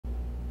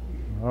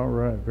All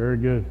right, very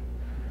good.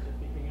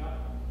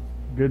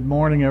 Good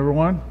morning,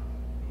 everyone.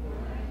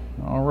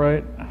 All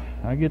right,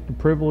 I get the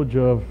privilege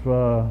of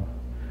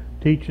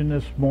teaching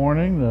this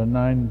morning, the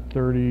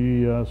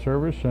 9:30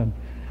 service, and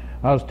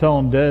I was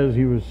telling Des,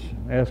 he was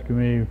asking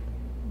me,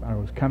 I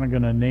was kind of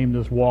going to name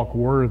this Walk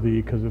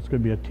Worthy because it's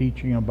going to be a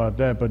teaching about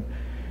that, but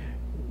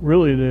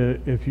really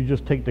if you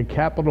just take the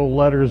capital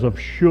letters of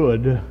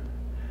should,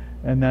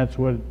 and that's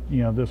what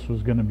this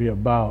was going to be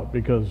about,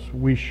 because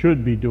we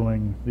should be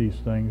doing these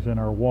things in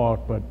our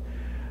walk. But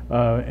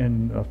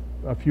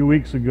a few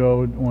weeks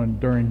ago,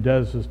 during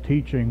Des's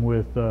teaching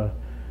with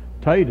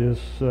Titus,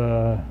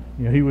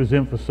 he was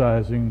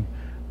emphasizing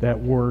that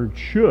word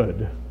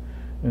should,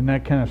 and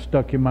that kind of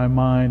stuck in my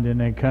mind,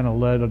 and it kind of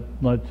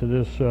led to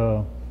this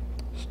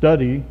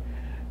study.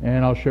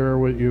 And I'll share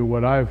with you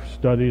what I've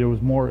studied.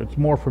 It's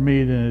more for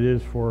me than it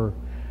is for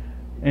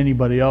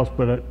anybody else,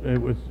 but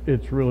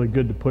it's really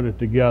good to put it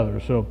together.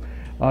 So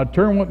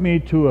turn with me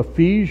to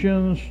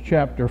Ephesians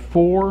chapter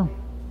 4.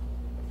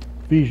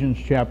 Ephesians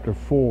chapter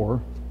 4.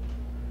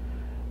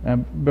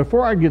 And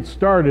before I get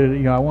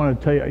started, I want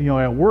to tell you,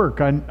 at work,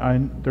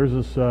 there's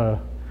this a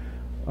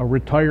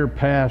retired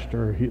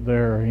pastor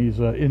there. He's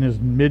in his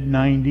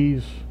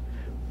mid-90s,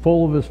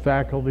 full of his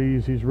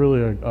faculties. He's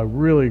really a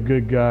really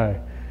good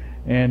guy.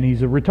 And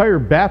he's a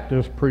retired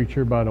Baptist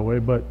preacher, by the way,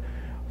 but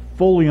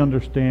fully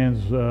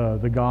understands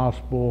the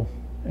gospel.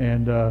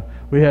 And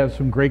we had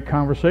some great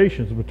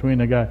conversations between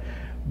the guy.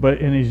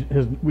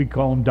 We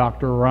call him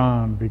Dr.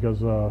 Ron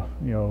because of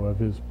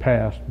his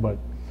past. But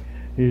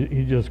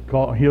he'll just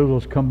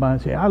come by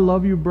and say, "I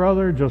love you,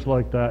 brother," just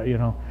like that,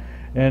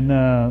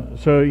 And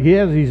so he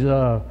has these,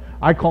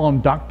 I call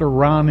them Dr.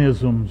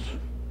 Ronisms,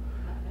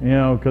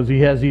 because he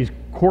has these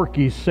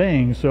quirky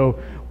sayings. So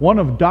one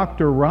of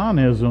Dr.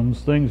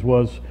 Ronism's things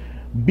was,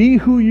 "Be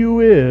who you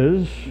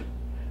is,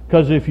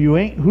 because if you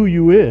ain't who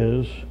you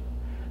is,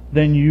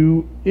 then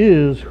you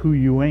is who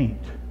you ain't."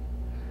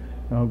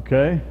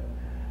 Okay?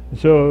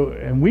 So,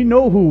 and we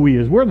know who we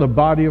is. We're the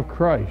body of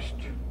Christ.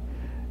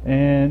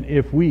 And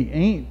if we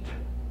ain't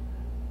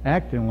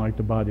acting like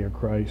the body of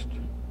Christ,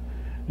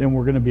 then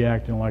we're going to be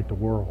acting like the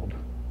world.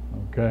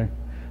 Okay?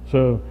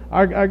 So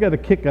I got a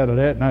kick out of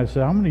that, and I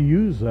said, I'm going to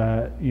use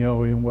that,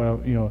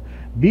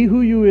 be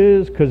who you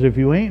is, because if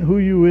you ain't who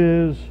you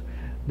is,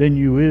 then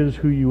you is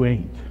who you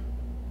ain't.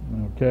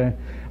 Okay?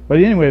 But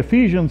anyway,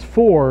 Ephesians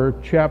 4,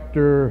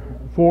 chapter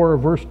 4,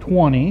 verse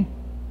 20,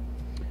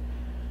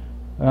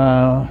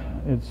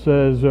 it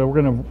says, we're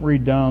going to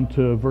read down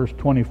to verse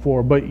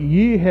 24, "But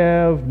ye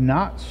have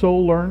not so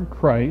learned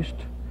Christ,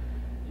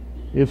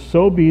 if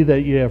so be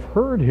that ye have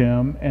heard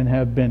him, and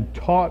have been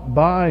taught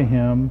by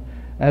him,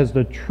 as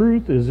the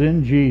truth is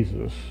in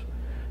Jesus,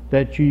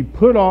 that ye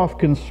put off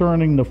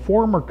concerning the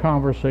former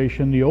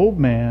conversation the old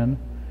man,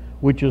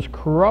 which is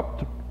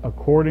corrupt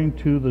according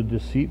to the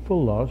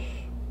deceitful lusts,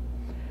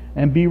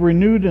 and be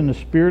renewed in the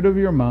spirit of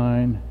your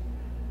mind,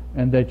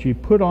 and that ye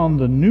put on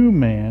the new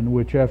man,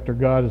 which after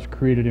God is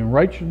created in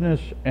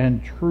righteousness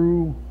and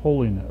true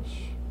holiness."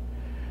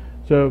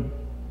 So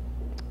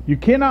you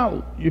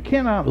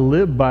cannot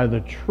live by the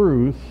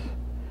truth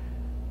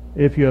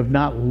if you have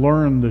not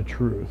learned the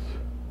truth.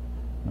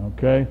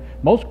 Okay?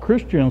 Most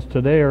Christians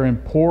today are in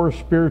poor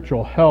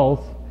spiritual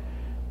health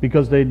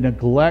because they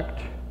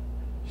neglect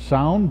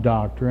sound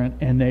doctrine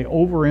and they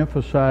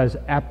overemphasize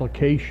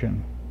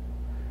application.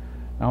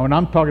 Now, when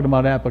I'm talking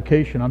about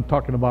application, I'm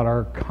talking about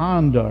our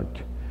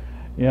conduct.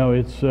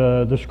 It's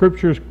the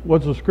scriptures.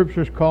 What's the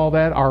scriptures call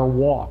that? Our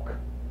walk.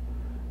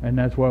 And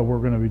that's why we're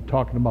going to be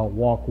talking about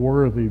walk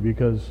worthy,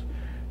 because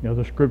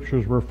the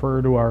scriptures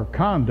refer to our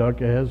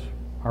conduct as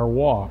our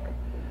walk.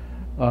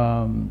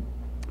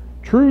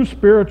 True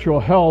spiritual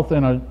health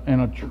and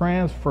a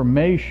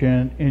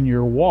transformation in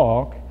your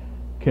walk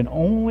can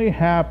only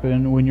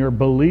happen when you're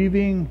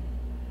believing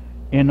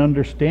and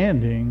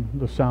understanding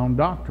the sound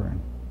doctrine.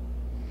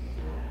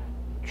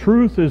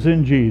 Truth is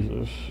in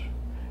Jesus,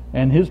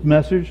 and his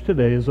message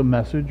today is a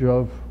message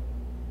of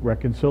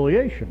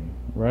reconciliation,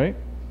 right?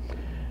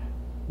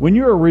 When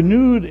you are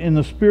renewed in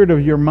the spirit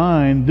of your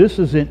mind, this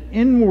is an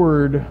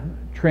inward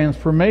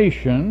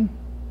transformation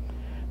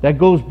that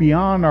goes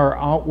beyond our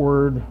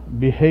outward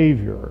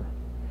behavior.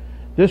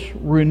 This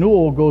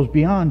renewal goes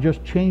beyond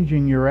just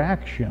changing your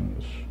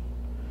actions.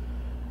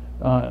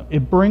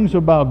 It brings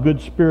about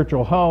good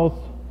spiritual health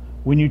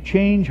when you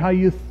change how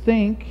you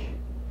think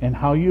and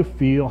how you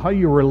feel, how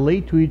you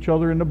relate to each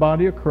other in the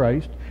body of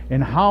Christ,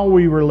 and how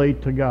we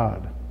relate to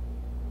God.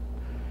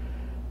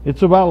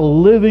 It's about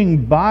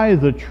living by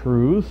the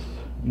truth,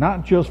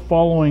 not just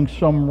following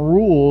some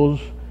rules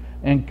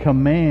and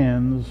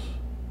commands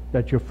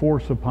that you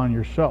force upon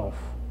yourself.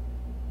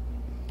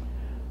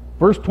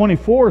 Verse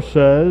 24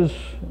 says,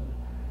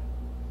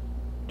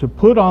 "To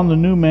put on the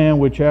new man,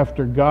 which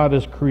after God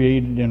is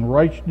created in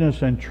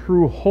righteousness and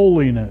true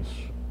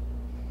holiness."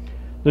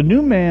 The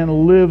new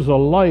man lives a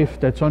life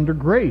that's under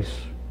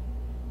grace,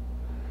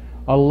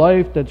 a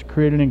life that's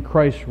created in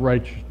Christ's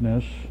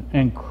righteousness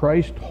and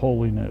Christ's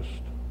holiness.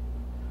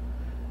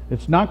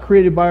 It's not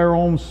created by our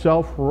own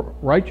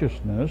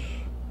self-righteousness,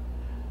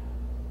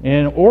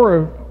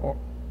 or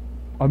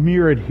a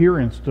mere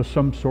adherence to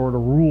some sort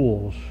of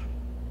rules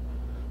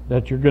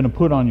that you're going to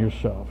put on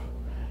yourself.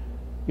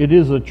 It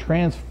is a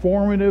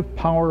transformative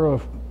power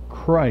of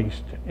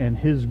Christ and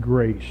His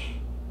grace.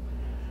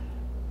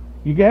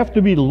 You have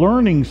to be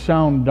learning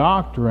sound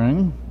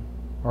doctrine,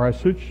 or I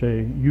should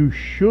say, you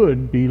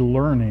should be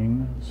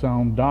learning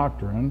sound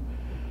doctrine,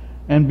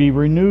 and be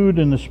renewed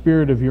in the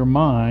spirit of your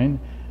mind,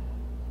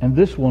 and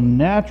this will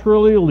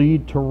naturally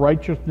lead to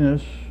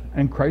righteousness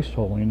and Christ's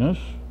holiness,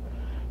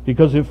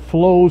 because it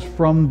flows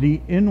from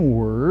the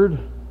inward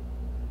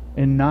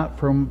and not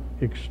from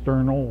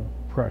external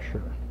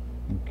pressure.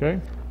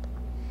 Okay?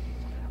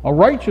 A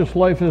righteous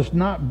life is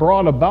not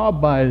brought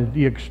about by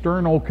the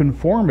external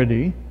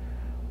conformity,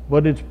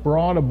 but it's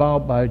brought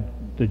about by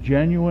the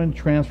genuine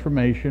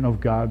transformation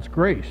of God's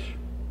grace.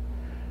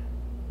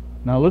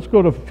 Now let's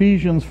go to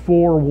Ephesians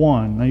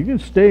 4:1. Now you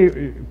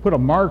can put a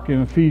mark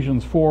in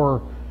Ephesians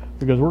 4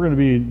 because we're going to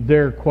be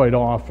there quite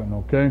often,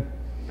 okay?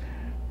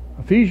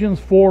 Ephesians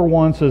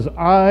 4:1 says,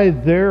 I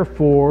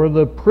therefore,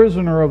 the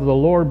prisoner of the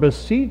Lord,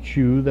 beseech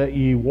you that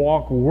ye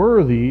walk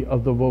worthy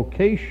of the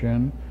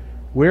vocation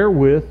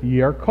wherewith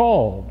ye are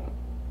called.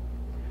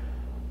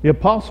 The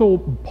Apostle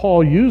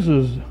Paul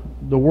uses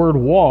the word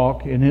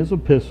walk in his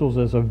epistles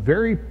as a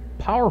very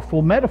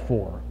powerful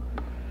metaphor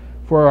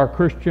for our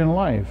Christian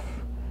life.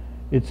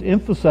 It's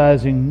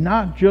emphasizing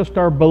not just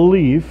our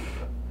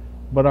belief,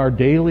 but our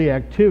daily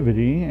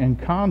activity and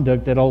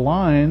conduct that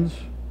aligns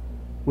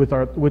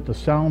with the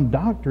sound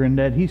doctrine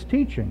that he's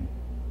teaching.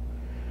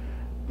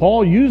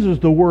 Paul uses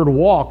the word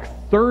walk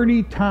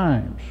 30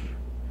 times.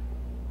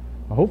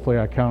 Hopefully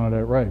I counted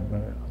that right,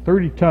 but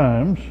 30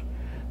 times.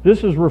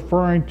 This is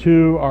referring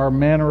to our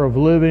manner of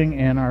living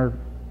and our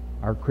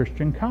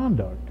Christian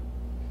conduct.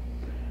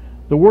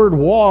 The word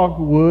walk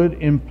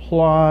would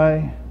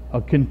imply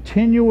a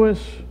continuous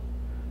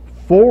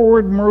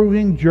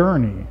forward-moving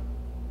journey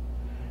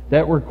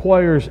that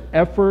requires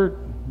effort,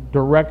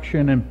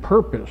 direction, and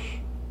purpose.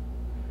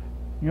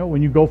 You know,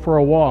 when you go for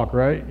a walk,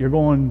 right?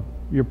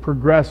 You're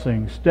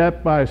progressing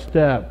step by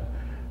step,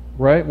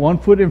 right? One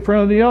foot in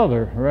front of the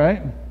other,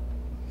 right?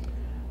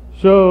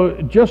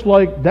 So just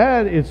like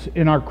that, it's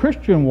in our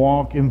Christian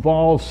walk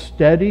involves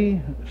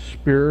steady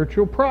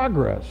spiritual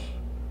progress.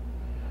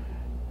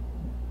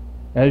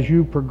 As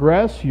you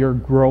progress, you're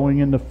growing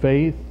in the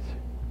faith,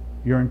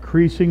 you're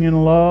increasing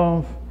in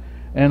love,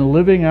 and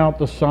living out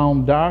the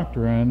sound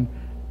doctrine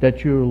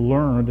that you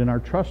learned and are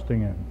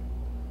trusting in.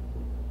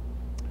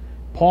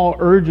 Paul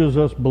urges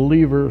us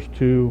believers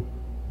to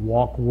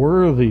walk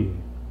worthy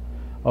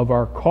of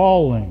our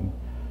calling.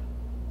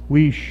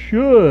 We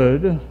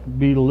should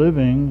be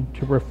living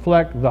to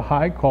reflect the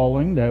high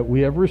calling that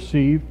we have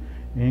received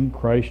in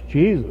Christ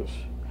Jesus.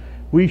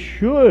 We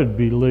should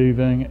be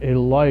living a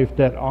life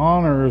that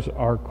honors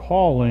our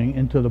calling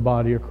into the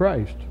body of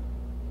Christ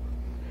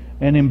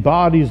and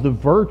embodies the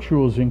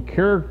virtues and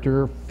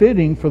character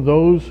fitting for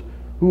those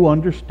who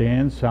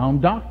understand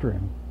sound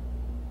doctrine.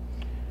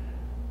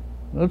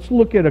 Let's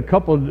look at a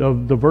couple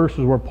of the verses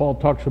where Paul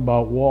talks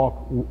about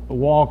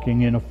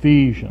walking in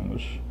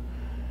Ephesians.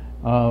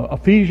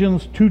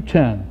 Ephesians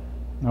 2:10.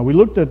 Now we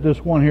looked at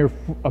this one here,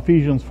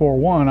 Ephesians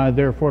 4:1. I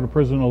therefore, the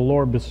prisoner of the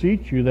Lord,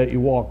 beseech you that you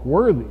walk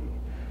worthy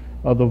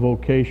of the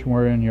vocation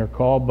wherein you're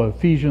called. But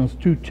Ephesians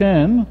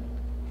 2:10.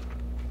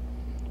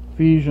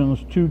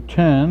 Ephesians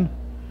 2:10.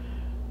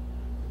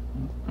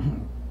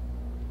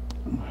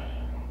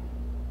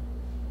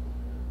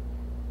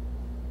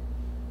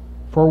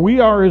 For we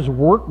are his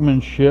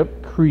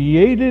workmanship,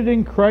 created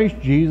in Christ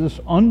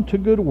Jesus unto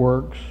good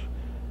works,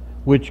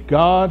 which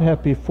God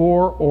hath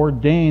before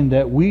ordained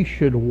that we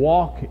should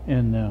walk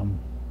in them.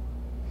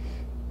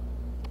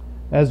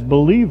 As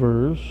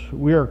believers,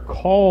 we are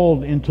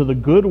called into the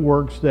good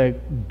works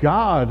that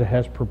God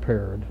has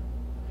prepared,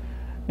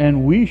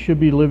 and we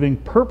should be living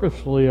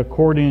purposefully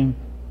according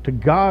to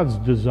God's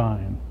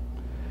design.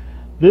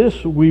 In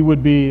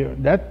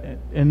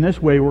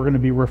this way, we're going to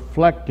be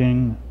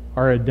reflecting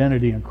our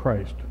identity in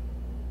Christ.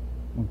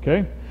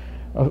 Okay?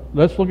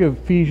 Let's look at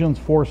Ephesians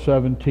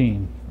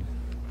 4:17.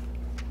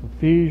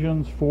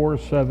 Ephesians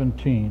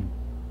 4:17.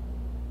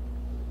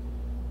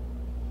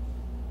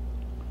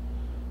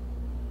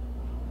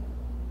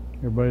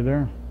 Everybody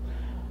there?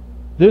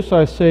 This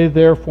I say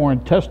therefore,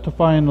 and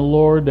testify in the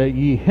Lord, that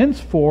ye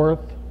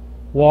henceforth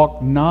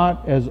walk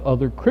not as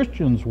other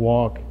Christians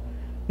walk,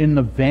 in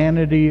the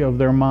vanity of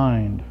their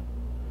mind.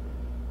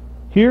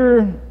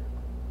 Here,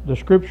 the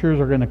scriptures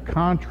are going to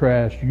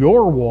contrast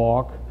your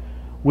walk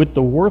with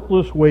the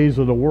worthless ways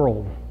of the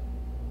world,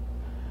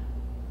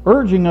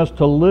 urging us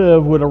to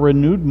live with a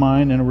renewed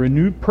mind and a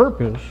renewed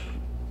purpose,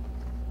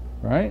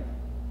 right?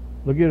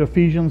 Look at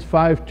Ephesians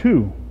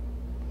 5:2.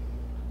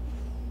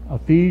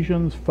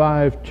 Ephesians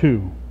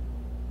 5:2,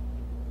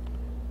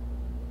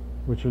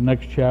 which is the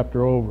next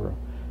chapter over.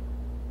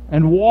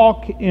 And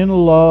walk in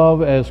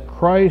love as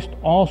Christ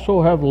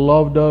also hath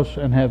loved us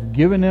and hath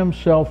given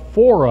himself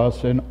for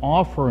us an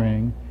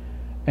offering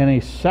and a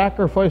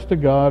sacrifice to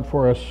God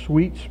for a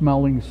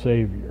sweet-smelling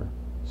savor.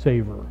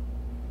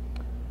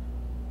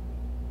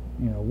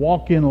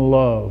 walk in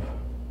love.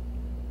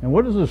 And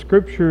what does the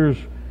Scriptures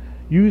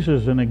use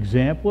as an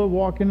example of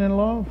walking in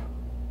love?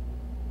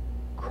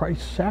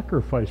 Christ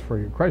sacrificed for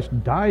you.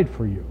 Christ died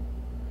for you.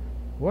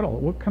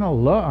 What kind of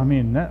love? I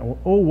mean,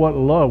 oh, what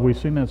love. We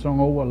sing that song,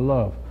 Oh, What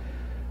Love.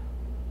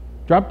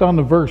 Drop down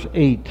to verse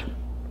 8.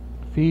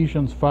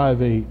 Ephesians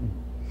 5:8.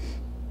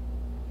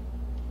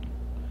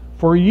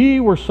 For ye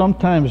were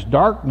sometimes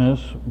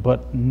darkness,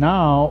 but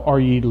now are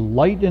ye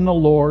light in the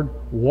Lord.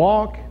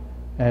 Walk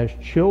as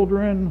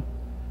children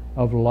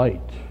of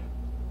light.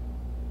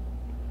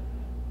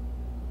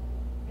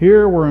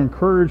 Here we're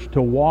encouraged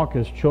to walk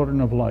as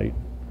children of light.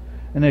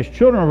 And as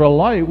children of the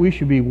light, we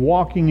should be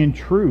walking in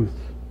truth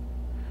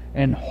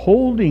and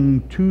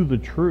holding to the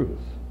truth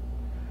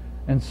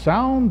and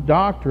sound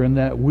doctrine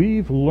that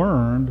we've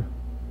learned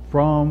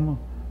from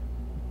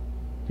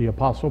the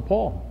Apostle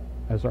Paul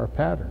as our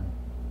pattern.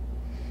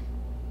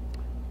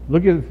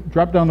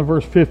 Drop down to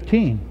verse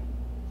 15.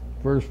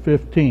 Verse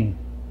 15.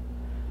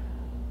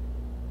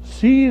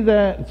 See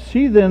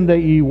then that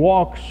ye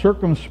walk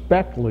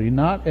circumspectly,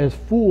 not as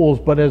fools,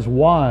 but as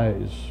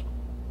wise.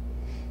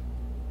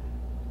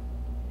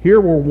 Here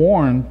we're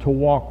warned to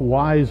walk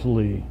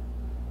wisely,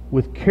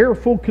 with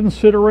careful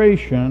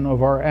consideration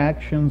of our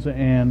actions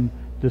and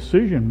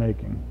decision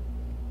making.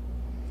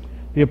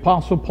 The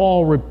Apostle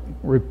Paul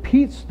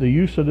repeats the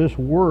use of this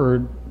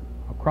word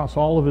across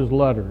all of his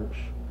letters,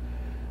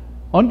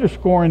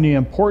 underscoring the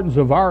importance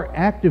of our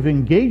active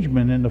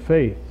engagement in the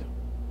faith.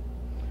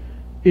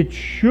 It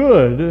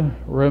should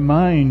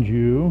remind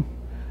you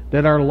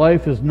that our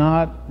life is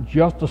not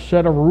just a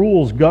set of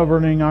rules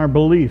governing our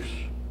beliefs,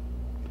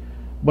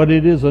 but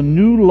it is a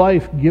new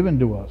life given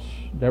to us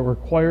that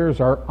requires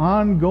our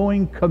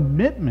ongoing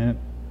commitment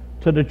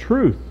to the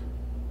truth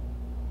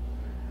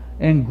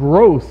and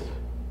growth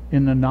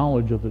in the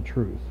knowledge of the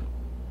truth.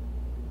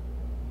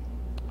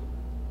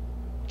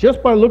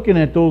 Just by looking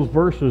at those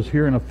verses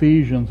here in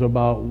Ephesians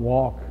about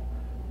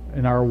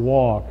our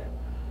walk,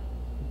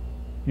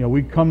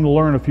 we come to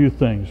learn a few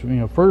things.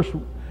 First,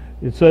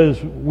 it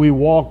says we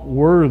walk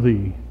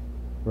worthy,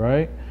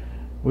 right?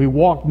 We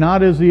walk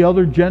not as the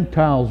other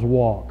Gentiles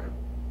walk.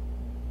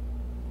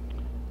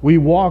 We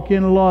walk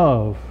in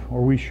love,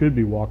 or we should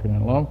be walking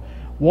in love.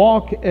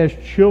 Walk as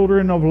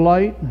children of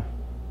light,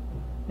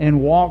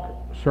 and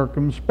walk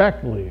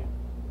circumspectly.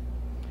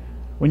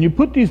 When you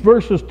put these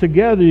verses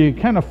together, you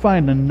kind of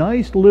find a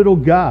nice little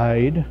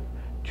guide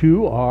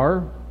to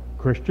our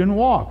Christian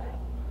walk.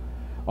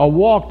 A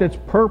walk that's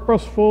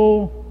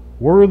purposeful,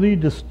 worthy,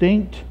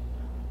 distinct,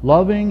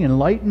 loving,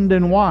 enlightened,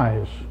 and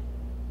wise.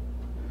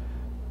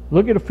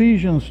 Look at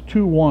Ephesians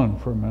 2:1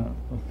 for a minute.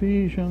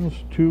 Ephesians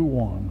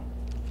 2:1.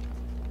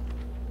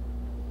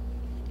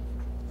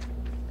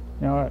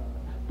 Now,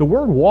 the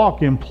word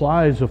walk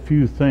implies a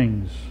few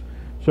things.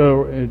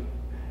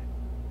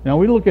 Now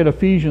we look at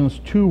Ephesians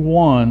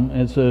 2:1,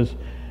 and it says,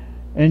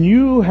 and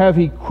you have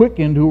he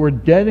quickened who were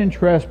dead in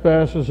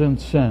trespasses and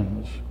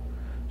sins.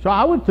 So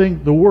I would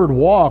think the word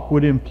walk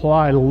would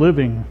imply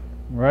living,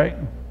 right?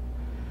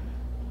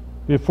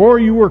 Before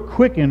you were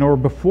quickened, or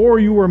before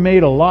you were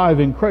made alive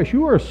in Christ,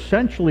 you were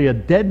essentially a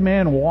dead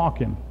man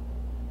walking.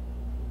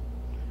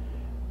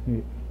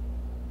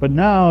 But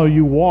now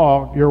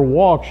your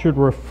walk should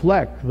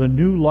reflect the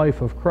new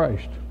life of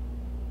Christ.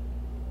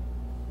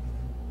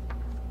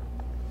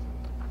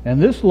 And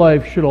this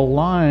life should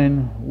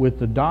align with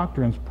the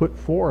doctrines put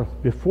forth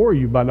before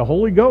you by the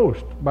Holy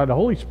Ghost, by the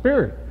Holy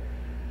Spirit,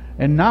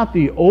 and not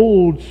the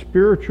old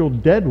spiritual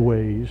dead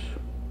ways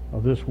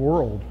of this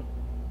world.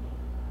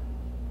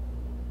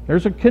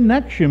 There's a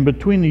connection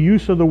between the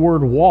use of the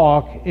word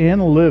walk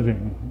and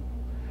living.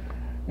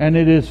 And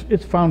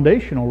it's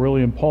foundational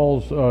really in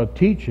Paul's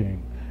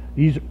teaching.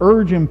 He's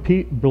urging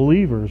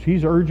believers,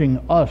 he's urging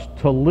us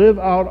to live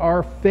out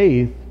our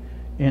faith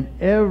in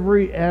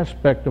every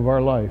aspect of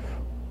our life.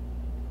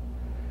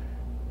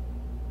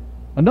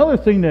 Another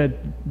thing that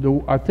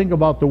I think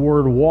about the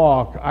word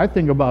walk, I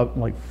think about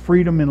like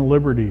freedom and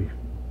liberty.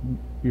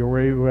 You're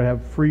able to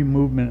have free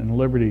movement and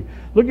liberty.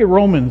 Look at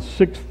Romans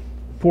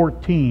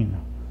 6:14.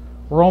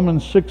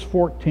 Romans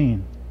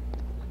 6:14.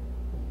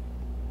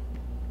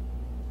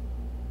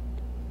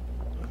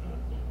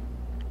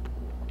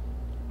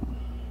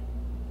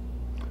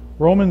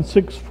 Romans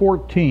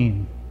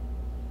 6:14.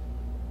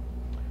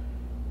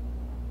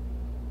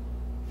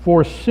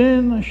 For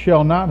sin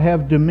shall not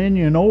have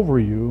dominion over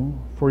you,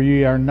 for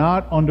ye are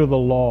not under the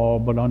law,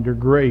 but under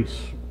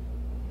grace.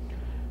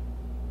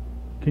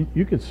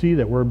 You could see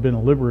that we've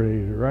been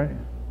liberated, right?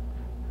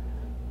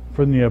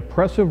 From the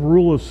oppressive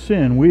rule of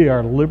sin, we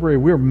are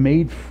liberated. We are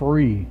made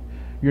free.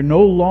 You're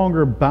no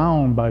longer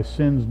bound by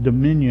sin's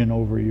dominion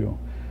over you,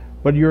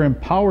 but you're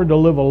empowered to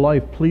live a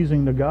life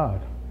pleasing to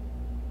God.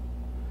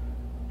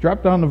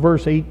 Drop down to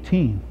verse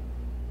 18.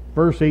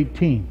 Verse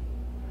 18.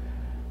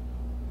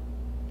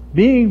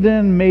 Being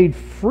then made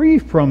free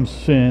from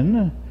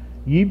sin,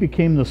 ye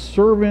became the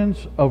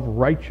servants of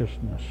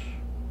righteousness.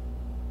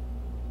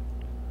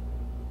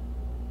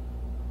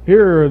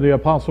 Here the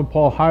Apostle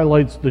Paul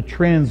highlights the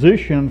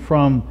transition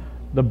from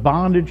the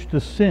bondage to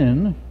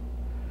sin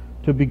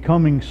to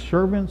becoming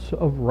servants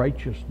of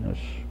righteousness.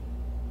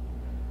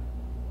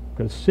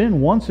 Because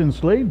sin once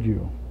enslaved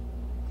you,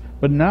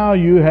 but now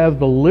you have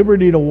the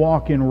liberty to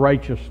walk in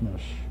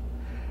righteousness,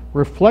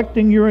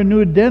 reflecting your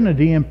new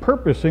identity and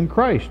purpose in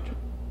Christ.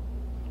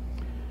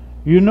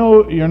 You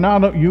know you're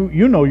not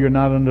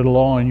under the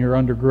law and you're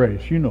under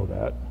grace. You know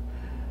that.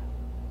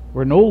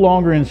 We're no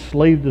longer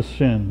enslaved to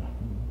sin.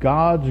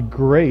 God's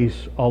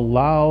grace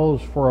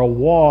allows for a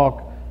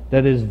walk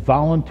that is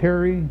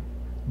voluntary,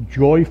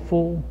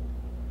 joyful,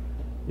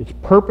 it's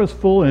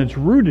purposeful, and it's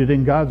rooted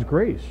in God's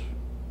grace.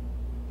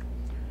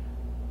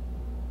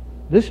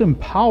 This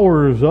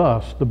empowers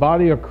us, the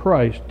body of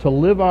Christ, to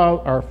live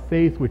out our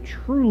faith with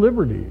true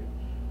liberty.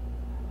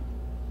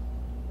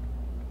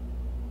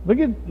 Look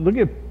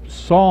at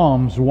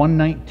Psalms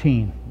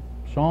 119.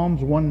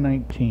 Psalms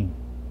 119.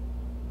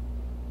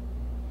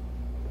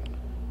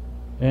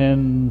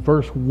 And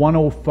verse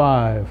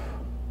 105.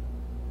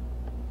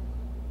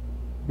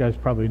 You guys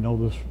probably know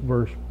this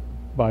verse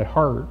by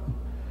heart.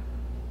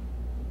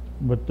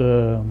 But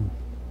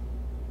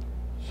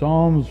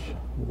Psalms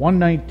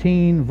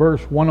 119,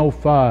 verse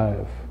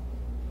 105.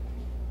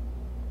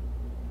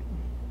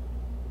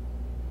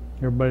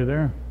 Everybody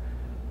there?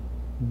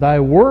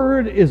 Thy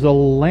word is a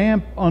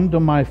lamp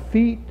unto my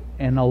feet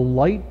and a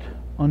light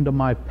unto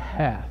my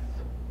path.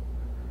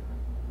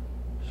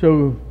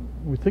 So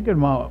we're thinking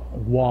about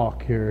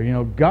walk here. You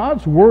know,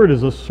 God's word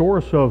is a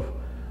source of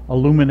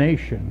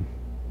illumination.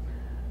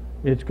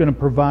 It's going to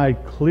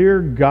provide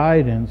clear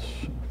guidance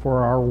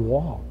for our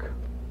walk.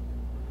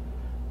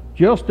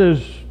 Just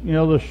as, you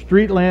know, the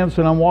street lamps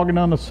and I'm walking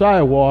down the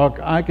sidewalk,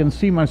 I can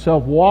see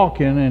myself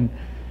walking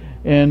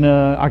and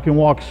I can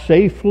walk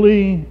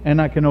safely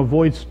and I can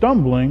avoid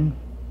stumbling.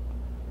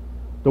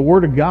 The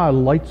Word of God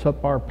lights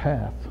up our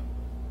path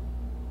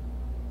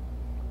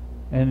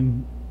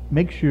and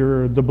makes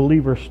the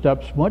believer's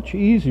steps much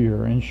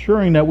easier,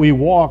 ensuring that we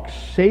walk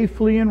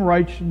safely in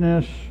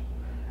righteousness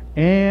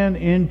and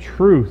in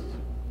truth.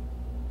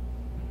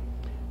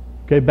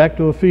 Okay, back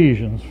to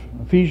Ephesians.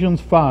 Ephesians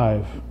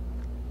 5.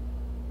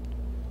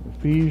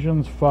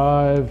 Ephesians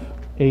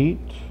 5:8.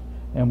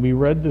 And we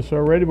read this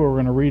already, but we're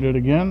going to read it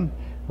again.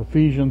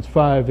 Ephesians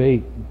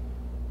 5:8.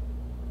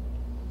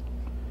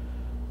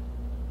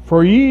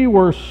 For ye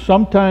were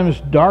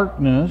sometimes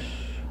darkness,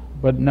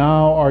 but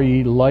now are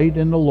ye light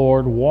in the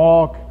Lord.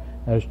 Walk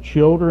as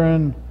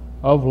children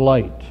of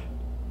light.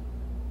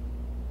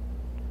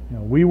 You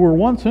know, we were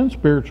once in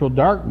spiritual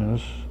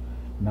darkness.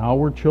 Now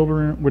we're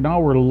children. Now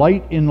we're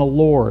light in the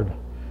Lord.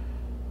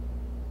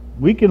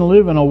 We can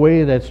live in a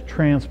way that's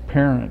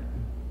transparent,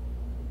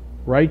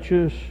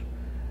 righteous,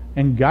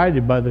 and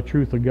guided by the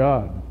truth of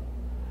God.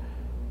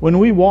 When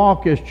we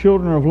walk as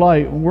children of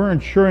light, we're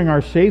ensuring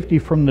our safety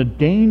from the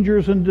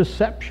dangers and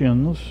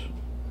deceptions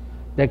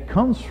that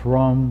comes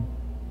from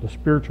the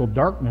spiritual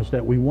darkness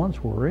that we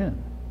once were in.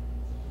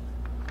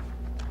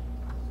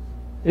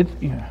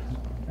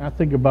 I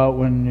think about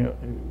when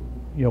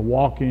you're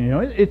walking,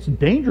 it's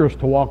dangerous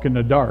to walk in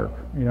the dark.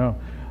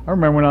 I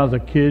remember when I was a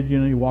kid,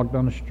 you walk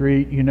down the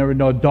street, you never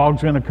know, a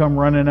dog's going to come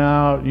running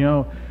out.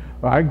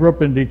 I grew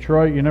up in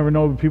Detroit, you never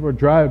know when people are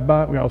driving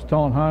by. I was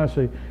telling Hannah, I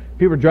say,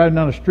 people are driving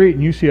down the street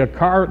and you see a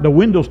car, the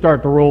windows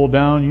start to roll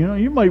down,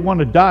 you might want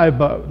to dive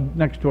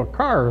next to a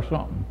car or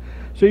something.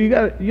 So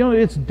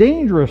it's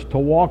dangerous to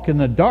walk in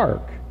the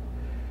dark.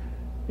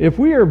 If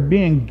we are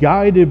being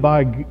guided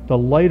by the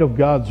light of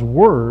God's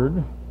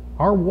Word,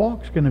 our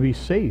walk's going to be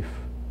safe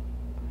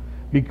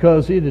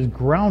because it is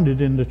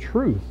grounded in the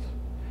truth.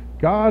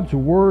 God's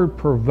Word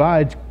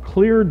provides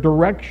clear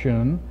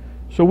direction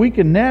so we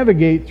can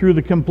navigate through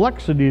the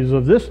complexities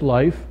of this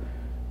life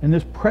and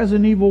this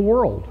present evil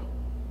world.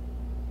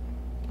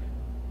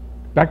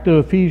 Back to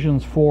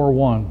Ephesians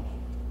 4:1.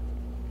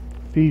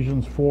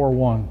 Ephesians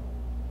 4:1.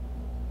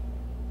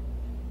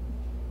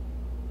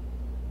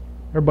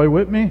 Everybody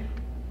with me?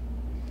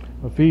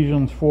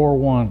 Ephesians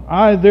 4:1.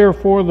 I,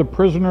 therefore, the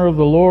prisoner of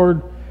the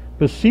Lord,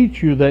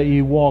 beseech you that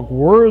ye walk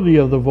worthy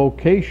of the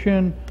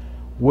vocation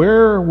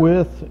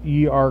wherewith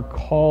ye are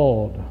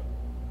called.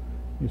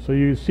 So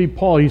you see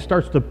Paul, he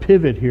starts to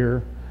pivot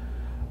here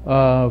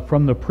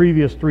from the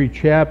previous 3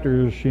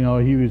 chapters.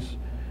 He's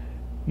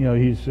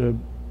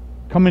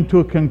coming to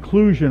a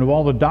conclusion of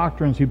all the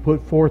doctrines he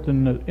put forth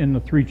in the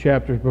 3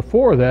 chapters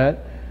before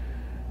that.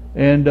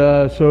 And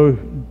so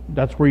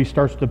that's where he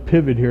starts to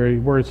pivot here,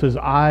 where it says,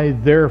 I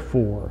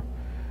therefore.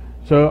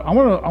 So I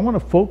want to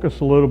focus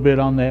a little bit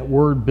on that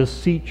word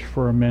beseech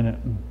for a minute.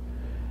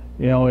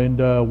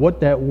 And what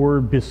that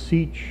word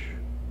beseech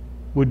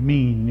would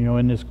mean,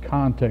 in this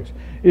context.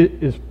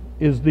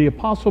 Is the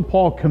Apostle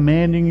Paul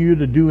commanding you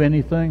to do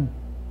anything?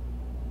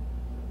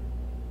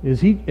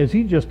 Is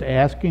he just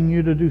asking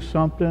you to do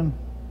something?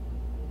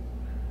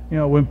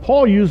 When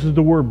Paul uses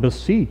the word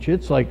beseech,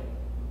 it's like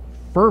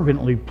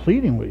fervently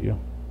pleading with you.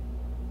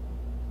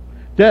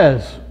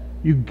 Des,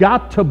 you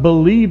got to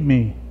believe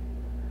me.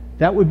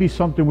 That would be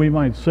something we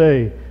might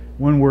say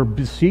when we're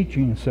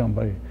beseeching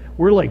somebody.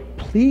 We're like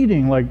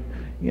pleading,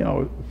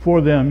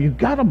 for them. You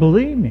got to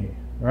believe me,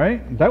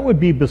 right? That would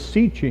be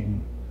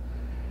beseeching.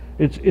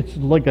 It's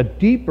like a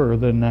deeper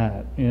than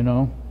that, you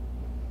know.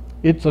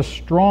 It's a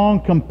strong,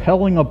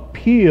 compelling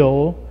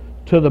appeal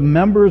to the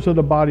members of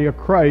the body of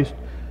Christ,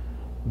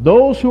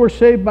 those who are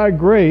saved by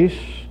grace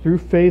through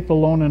faith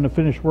alone in the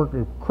finished work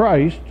of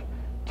Christ,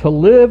 to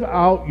live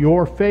out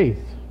your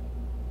faith.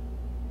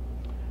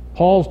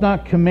 Paul's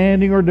not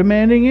commanding or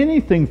demanding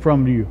anything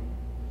from you.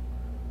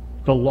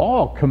 The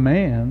law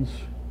commands,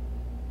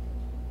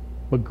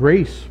 but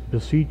grace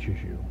beseeches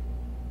you.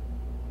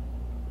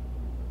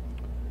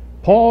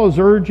 Paul is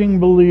urging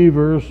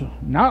believers,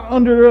 not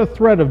under the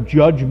threat of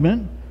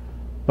judgment,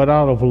 but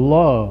out of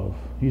love.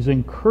 He's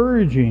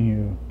encouraging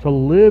you to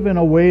live in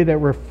a way that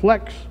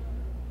reflects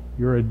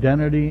your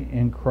identity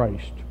in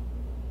Christ.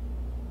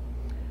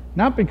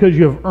 Not because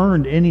you have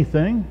earned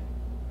anything,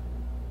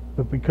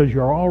 but because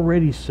you're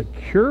already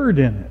secured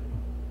in it.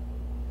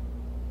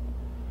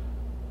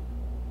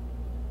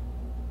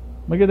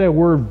 Look at that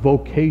word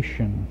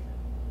vocation.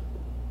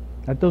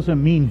 That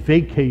doesn't mean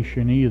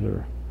vacation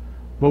either.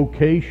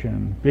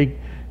 Vocation.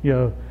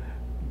 You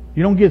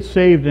don't get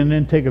saved and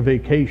then take a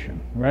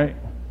vacation, right?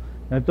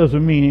 That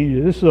doesn't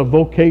mean this is a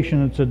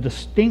vocation. It's a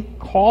distinct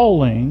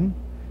calling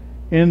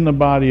in the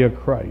body of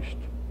Christ.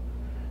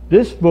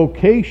 This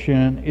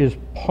vocation is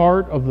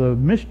part of the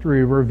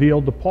mystery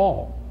revealed to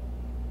Paul,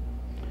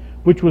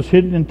 which was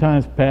hidden in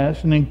times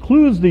past, and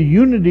includes the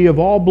unity of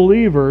all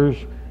believers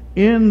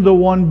in the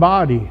one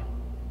body.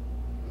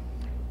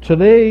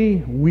 Today,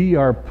 we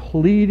are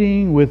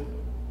pleading with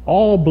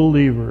all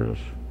believers,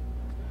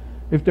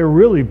 if they're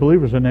really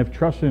believers and have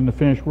trusted in the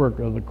finished work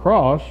of the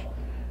cross,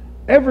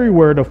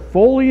 everywhere to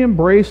fully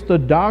embrace the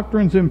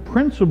doctrines and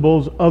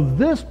principles of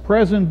this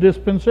present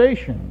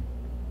dispensation.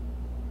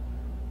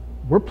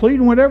 We're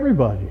pleading with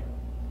everybody.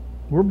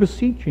 We're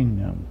beseeching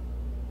them.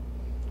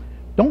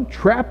 Don't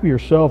trap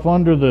yourself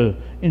under the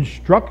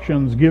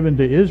instructions given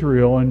to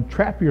Israel and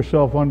trap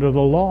yourself under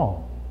the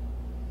law.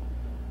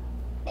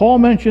 Paul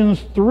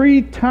mentions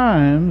 3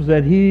 times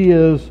that he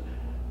is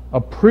a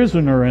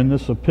prisoner in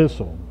this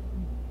epistle.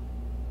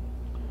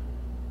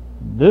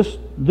 This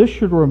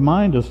should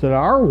remind us that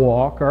our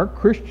walk, our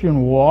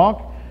Christian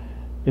walk,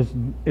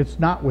 it's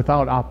not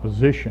without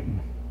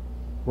opposition.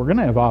 We're going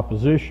to have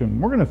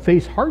opposition. We're going to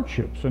face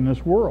hardships in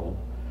this world.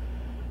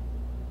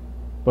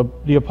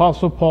 But the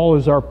Apostle Paul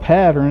is our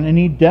pattern, and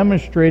he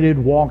demonstrated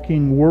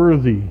walking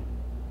worthy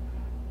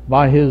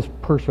by his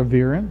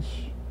perseverance,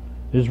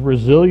 his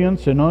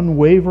resilience, and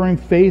unwavering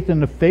faith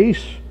in the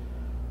face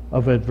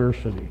of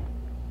adversity.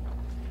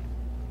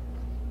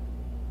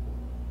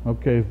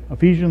 Okay,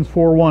 Ephesians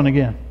 4:1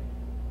 again.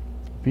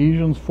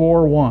 Ephesians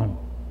 4:1.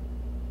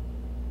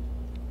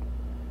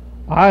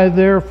 I,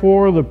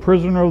 therefore, the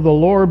prisoner of the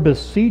Lord,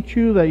 beseech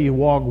you that ye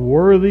walk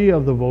worthy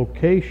of the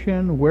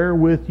vocation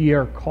wherewith ye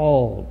are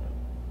called.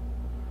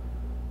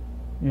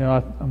 You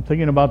know, I'm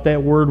thinking about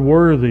that word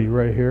worthy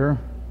right here.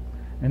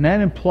 And that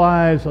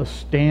implies a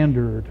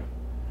standard.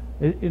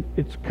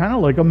 It's kind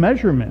of like a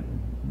measurement.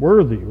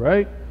 Worthy,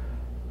 right?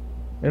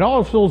 It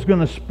also is going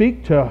to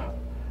speak to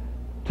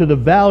the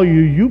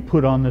value you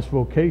put on this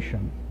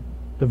vocation,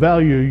 the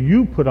value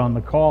you put on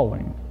the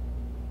calling.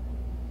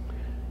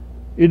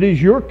 It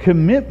is your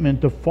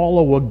commitment to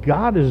follow what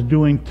God is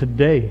doing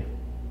today.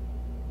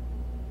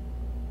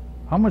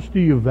 How much do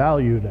you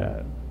value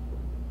that?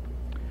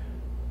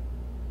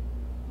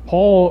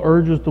 Paul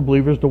urges the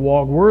believers to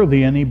walk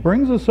worthy, and he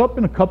brings us up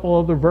in a couple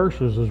other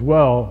verses as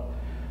well.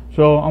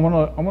 So I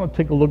want to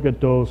take a look at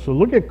those. So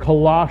look at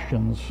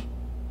Colossians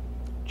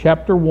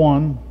chapter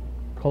 1,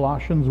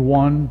 Colossians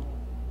 1.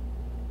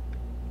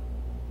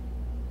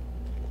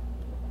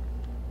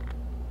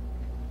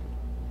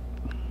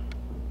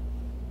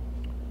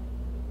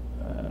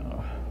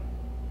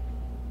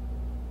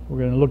 We're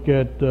going to look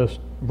at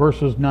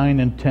verses 9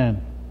 and 10.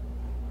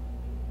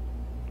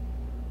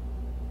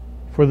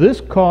 For this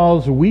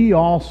cause we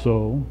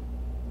also,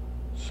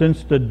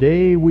 since the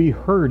day we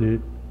heard it,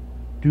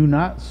 do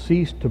not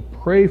cease to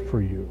pray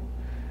for you,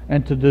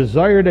 and to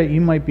desire that ye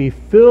might be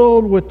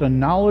filled with the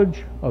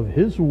knowledge of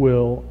his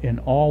will in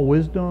all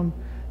wisdom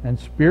and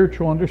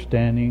spiritual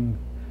understanding,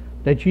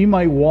 that ye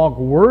might walk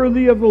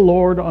worthy of the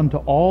Lord unto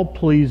all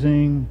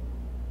pleasing,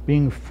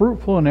 being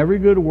fruitful in every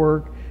good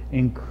work,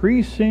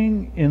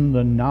 increasing in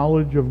the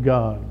knowledge of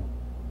God.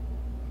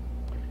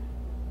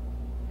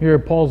 Here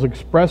Paul's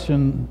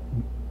expressing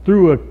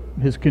through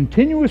his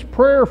continuous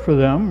prayer for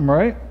them,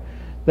 right,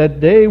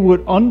 that they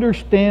would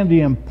understand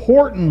the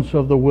importance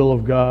of the will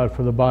of God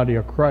for the body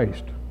of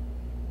Christ.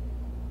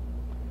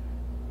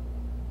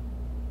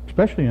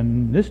 Especially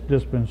in this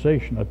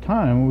dispensation of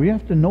time, we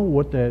have to know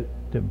what the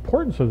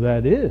importance of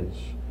that is.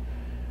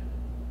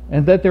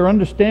 And that their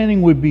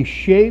understanding would be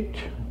shaped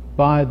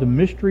by the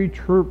mystery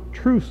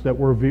truths that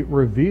were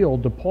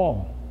revealed to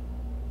Paul.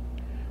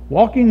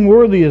 Walking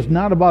worthy is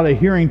not about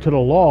adhering to the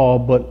law,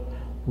 but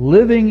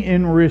living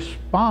in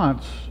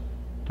response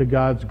to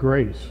God's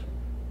grace.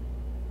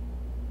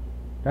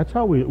 That's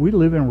how we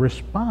live in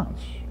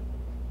response.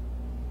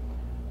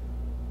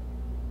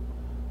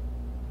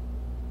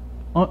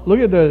 Look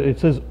at that. It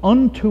says,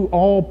 unto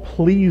all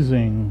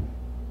pleasing.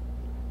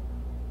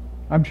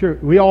 I'm sure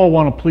we all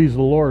want to please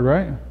the Lord,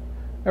 right?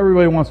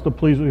 Everybody wants to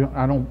please.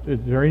 Is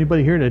there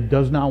anybody here that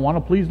does not want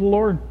to please the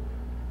Lord?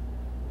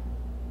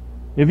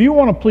 If you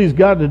want to please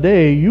God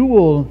today, you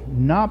will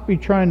not be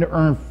trying to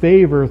earn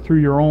favor through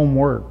your own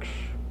works.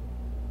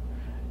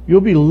 You'll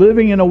be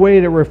living in a way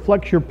that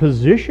reflects your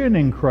position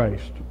in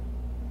Christ.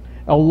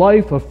 A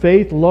life of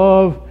faith,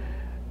 love,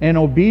 and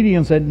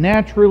obedience that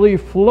naturally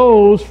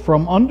flows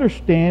from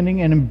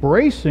understanding and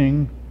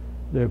embracing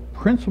the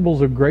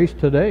principles of grace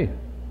today.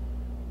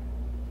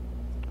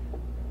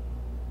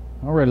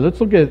 All right, let's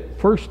look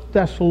at 1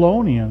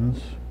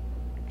 Thessalonians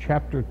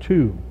chapter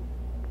 2.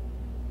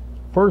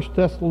 1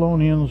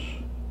 Thessalonians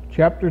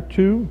chapter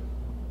 2.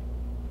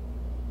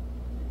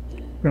 We're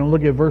going to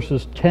look at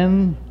verses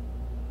 10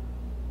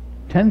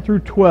 through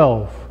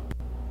 12.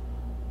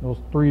 Those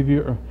three of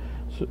you.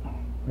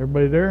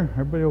 Everybody there?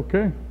 Everybody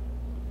okay?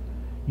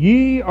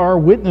 Ye are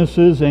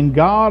witnesses, and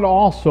God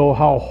also,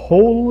 how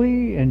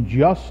wholly and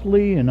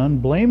justly and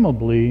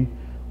unblameably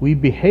we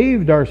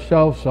behaved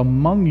ourselves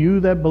among you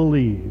that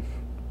believe.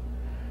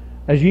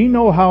 As ye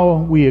know how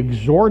we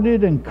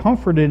exhorted and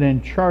comforted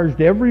and charged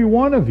every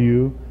one of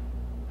you,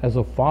 as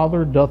a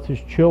father doth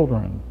his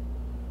children,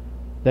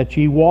 that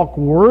ye walk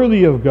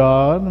worthy of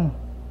God,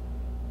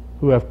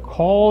 who hath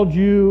called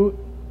you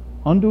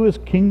unto his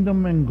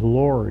kingdom and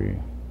glory.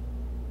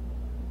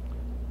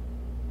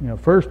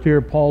 First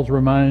here, Paul's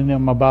reminding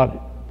them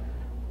about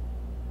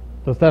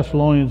the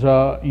Thessalonians,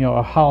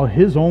 how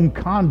his own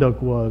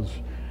conduct was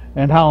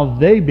and how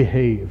they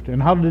behaved.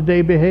 And how did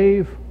they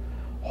behave?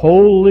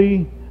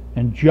 Wholly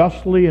and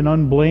justly and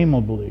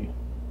unblameably.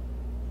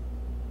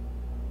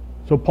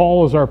 So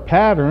Paul is our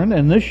pattern,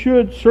 and this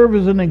should serve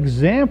as an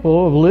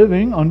example of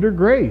living under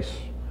grace.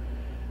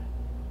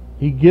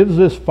 He gives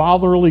this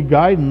fatherly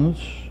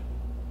guidance,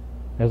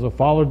 as a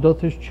father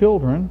doth his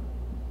children,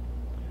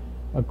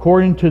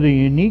 according to the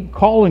unique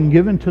calling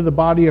given to the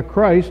body of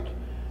Christ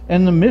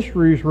and the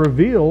mysteries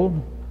revealed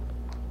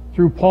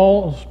through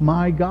Paul's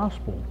my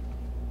gospel.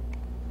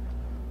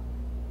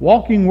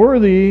 Walking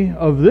worthy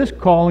of this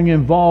calling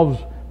involves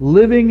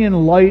living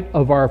in light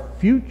of our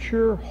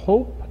future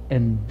hope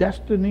and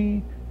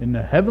destiny in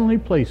the heavenly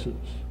places.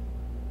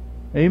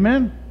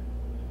 Amen?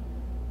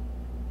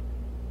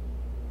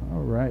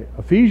 All right.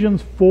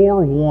 Ephesians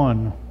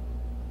 4:1.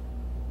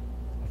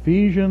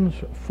 Ephesians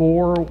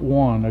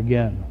 4:1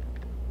 again.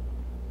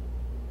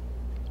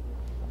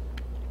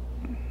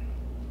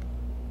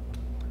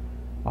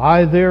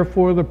 I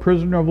therefore, the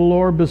prisoner of the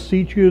Lord,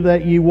 beseech you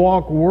that ye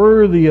walk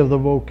worthy of the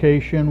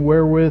vocation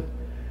wherewith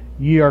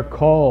ye are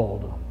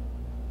called.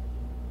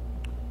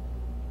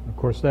 Of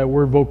course, that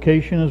word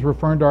vocation is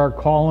referring to our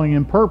calling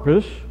and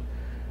purpose.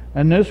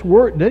 And this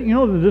word,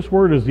 this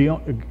word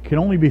can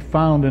only be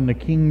found in the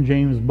King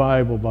James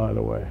Bible, by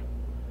the way.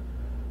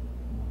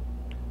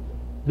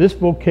 This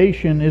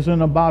vocation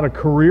isn't about a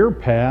career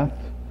path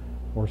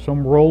or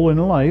some role in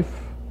life.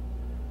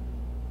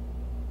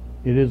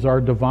 It is our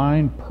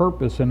divine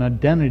purpose and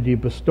identity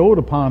bestowed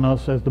upon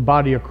us as the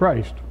body of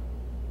Christ.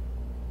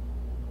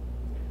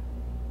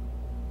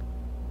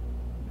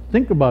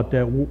 Think about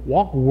that.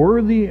 Walk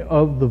worthy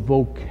of the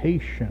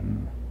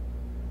vocation.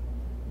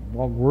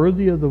 Walk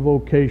worthy of the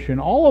vocation.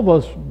 All of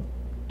us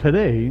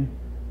today,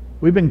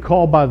 we've been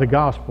called by the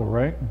gospel,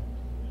 right?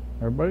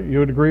 Everybody, you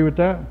would agree with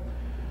that?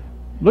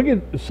 Look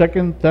at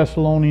 2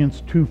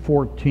 Thessalonians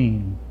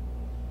 2:14.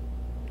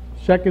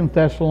 2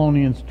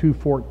 Thessalonians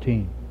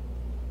 2:14.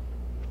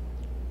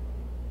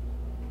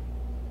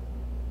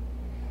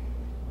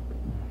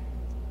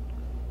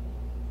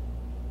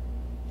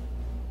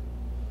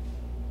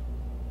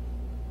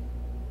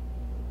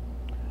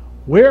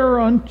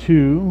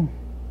 Whereunto,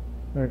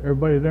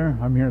 everybody there?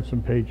 I'm hearing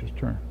some pages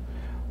turn.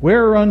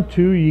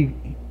 Whereunto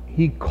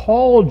he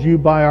called you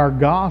by our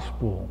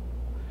gospel,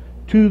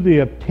 to the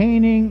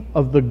obtaining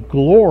of the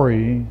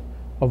glory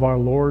of our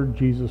Lord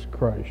Jesus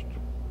Christ.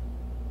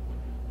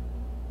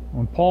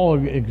 When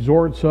Paul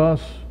exhorts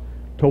us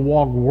to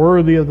walk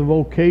worthy of the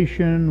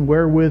vocation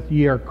wherewith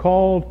ye are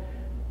called,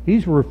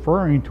 he's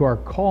referring to our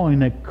calling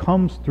that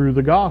comes through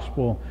the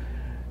gospel.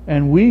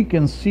 And we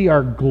can see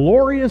our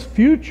glorious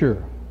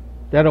future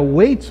that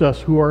awaits us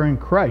who are in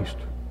Christ.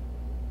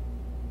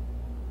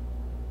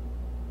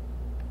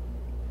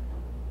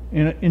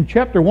 In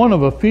chapter 1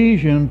 of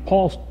Ephesians,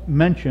 Paul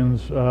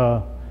mentions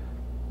the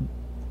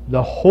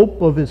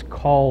hope of his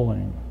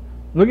calling.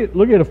 Look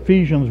at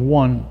Ephesians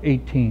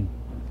 1:18.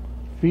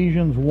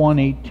 Ephesians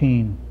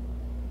 1:18.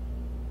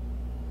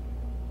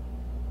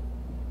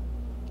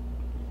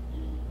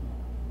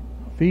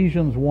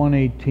 Ephesians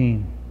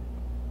 1:18.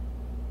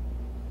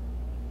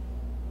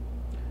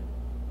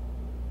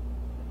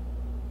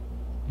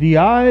 The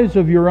eyes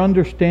of your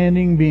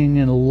understanding being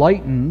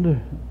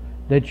enlightened,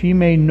 that ye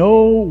may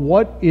know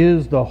what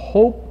is the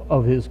hope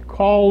of his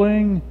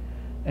calling,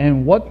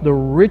 and what the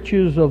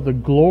riches of the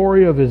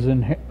glory of his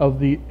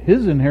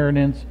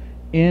inheritance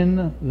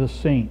in the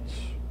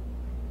saints.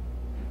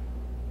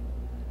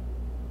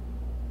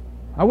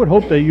 I would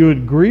hope that you would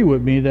agree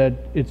with me that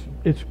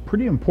it's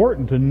pretty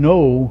important to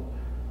know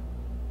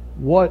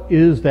what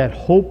is that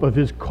hope of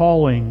his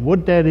calling,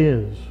 what that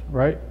is,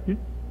 right?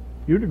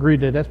 You'd agree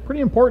that that's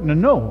pretty important to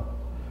know.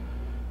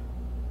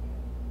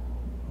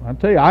 I'll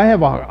tell you, I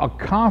have a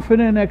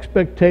confident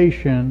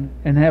expectation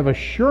and have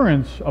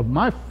assurance of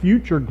my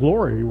future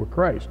glory with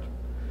Christ.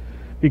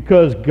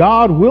 Because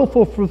God will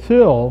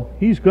fulfill,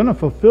 He's going to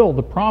fulfill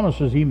the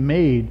promises He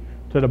made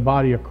to the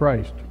body of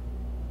Christ.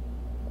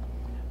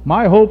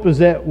 My hope is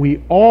that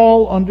we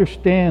all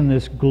understand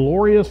this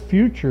glorious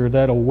future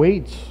that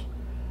awaits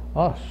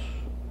us.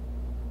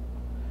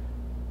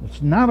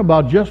 It's not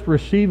about just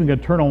receiving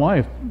eternal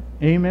life.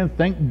 Amen.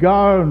 Thank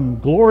God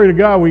and glory to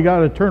God we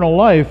got eternal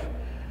life.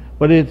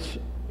 But it's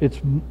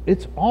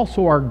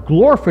also our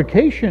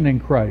glorification in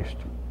Christ.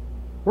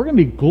 We're going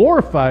to be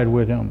glorified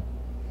with Him.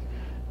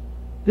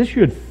 This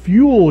should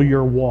fuel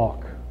your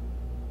walk.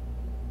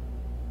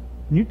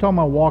 When you talk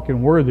about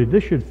walking worthy,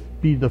 this should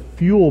be the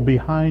fuel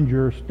behind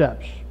your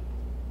steps.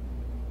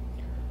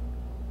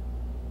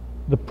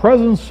 The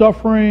present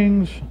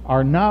sufferings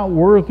are not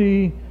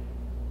worthy,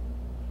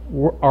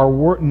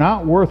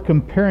 not worth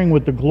comparing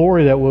with the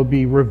glory that will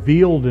be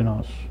revealed in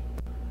us.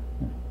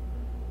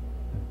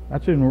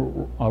 That's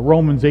in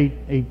Romans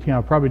 8:18.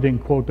 I probably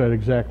didn't quote that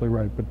exactly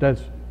right, but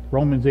that's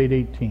Romans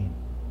 8:18.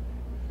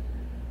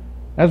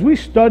 As we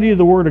study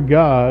the Word of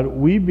God,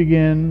 we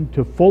begin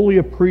to fully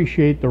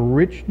appreciate the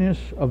richness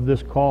of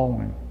this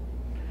calling.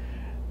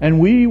 And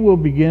we will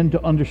begin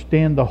to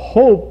understand the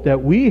hope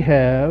that we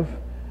have,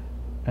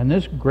 and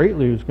this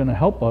greatly is going to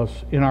help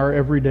us in our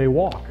everyday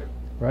walk,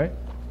 right?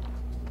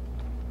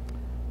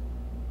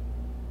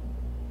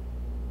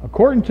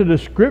 According to the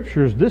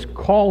Scriptures, this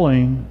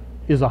calling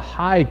is a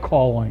high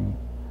calling.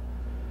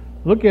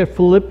 Look at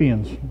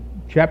Philippians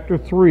chapter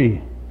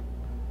 3.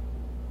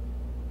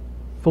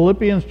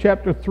 Philippians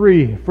chapter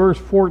 3, verse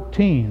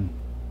 14.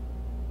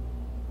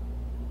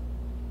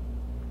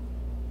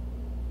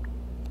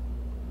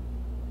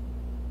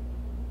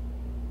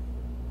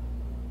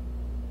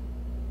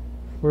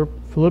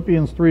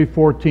 Philippians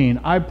 3:14.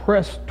 I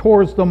press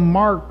towards the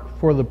mark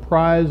for the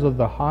prize of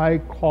the high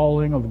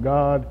calling of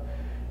God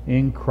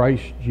in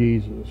Christ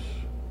Jesus.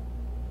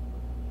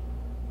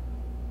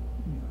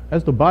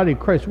 As the body of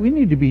Christ, we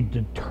need to be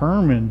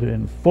determined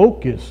and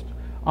focused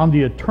on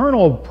the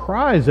eternal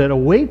prize that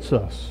awaits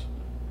us.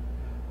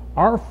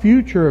 Our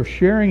future of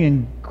sharing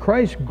in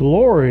Christ's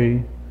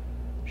glory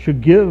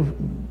should give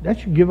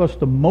us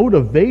the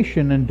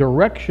motivation and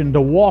direction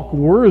to walk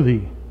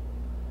worthy.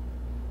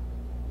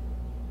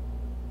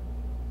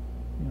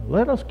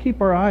 Let us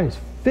keep our eyes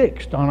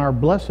fixed on our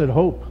blessed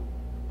hope.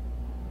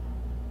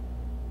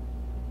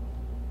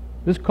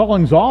 This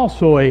calling is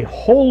also a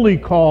holy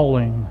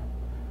calling.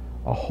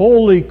 A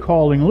holy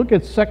calling. Look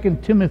at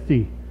 2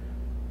 Timothy.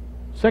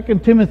 2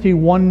 Timothy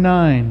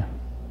 1:9.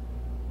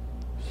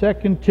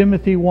 2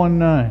 Timothy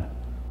 1:9.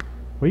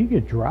 Well, you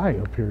get dry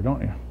up here,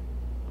 don't you?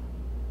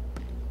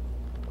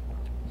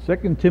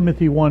 2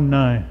 Timothy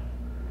 1:9.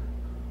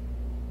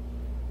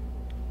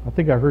 I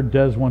think I heard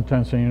Des one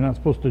time saying you're not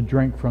supposed to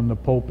drink from the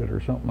pulpit or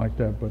something like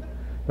that, but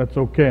that's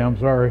okay, I'm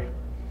sorry.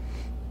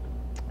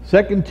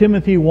 2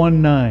 Timothy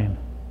 1:9.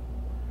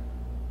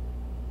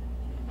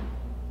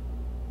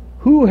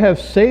 Who have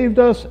saved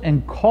us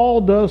and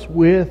called us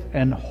with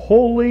an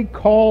holy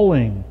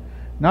calling,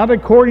 not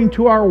according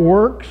to our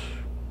works,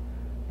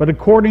 but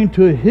according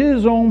to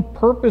His own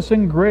purpose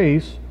and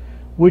grace,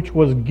 which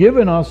was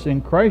given us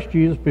in Christ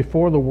Jesus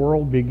before the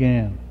world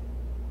began.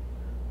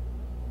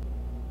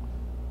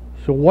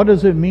 So what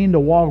does it mean to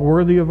walk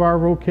worthy of our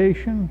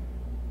vocation?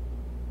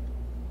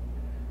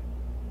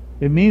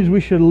 It means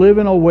we should live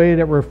in a way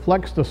that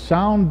reflects the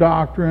sound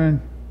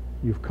doctrine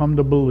you've come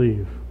to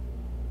believe.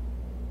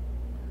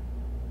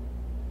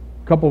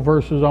 A couple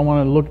verses I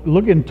want to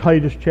look in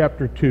Titus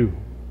chapter 2.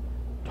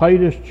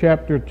 Titus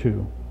chapter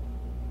 2.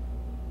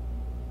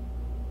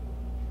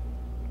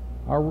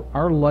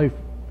 Our life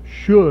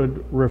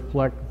should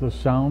reflect the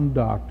sound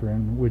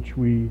doctrine which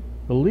we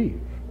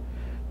believe.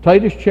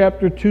 Titus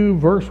chapter 2,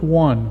 verse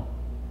 1.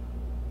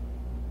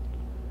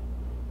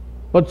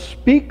 But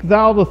speak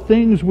thou the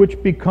things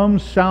which become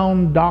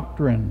sound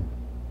doctrine.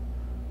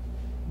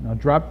 Now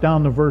drop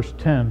down to verse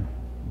 10.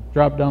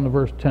 Drop down to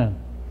verse 10.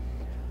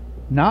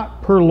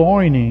 Not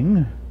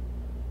purloining,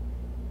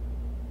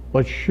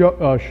 but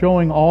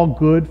showing all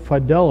good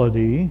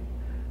fidelity,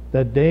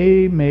 that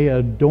they may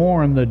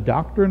adorn the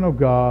doctrine of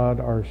God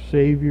our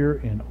Savior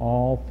in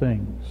all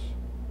things.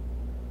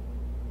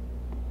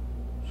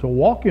 So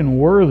walking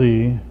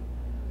worthy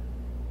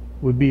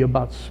would be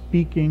about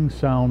speaking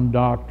sound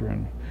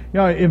doctrine. You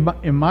know,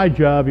 in my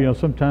job, you know,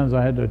 sometimes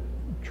I had to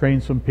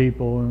train some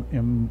people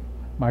in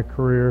my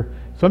career.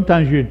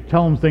 Sometimes you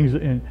tell them things,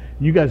 and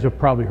you guys have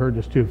probably heard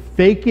this too.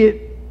 Fake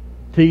it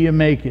till you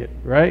make it,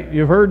 right?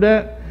 You've heard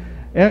that?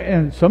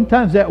 And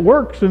sometimes that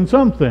works in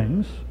some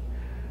things.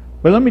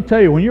 But let me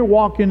tell you, when you're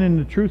walking in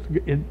the truth,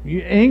 it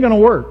ain't going to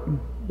work.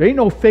 There ain't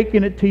no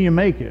faking it till you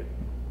make it.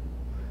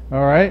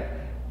 All right?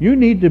 You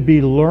need to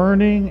be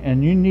learning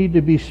and you need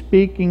to be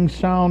speaking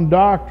sound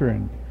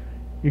doctrine.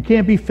 You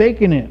can't be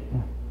faking it.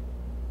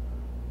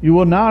 You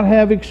will not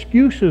have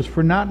excuses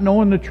for not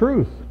knowing the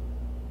truth.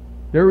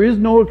 There is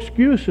no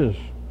excuses.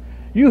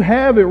 You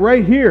have it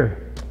right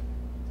here.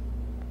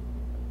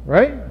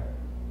 Right?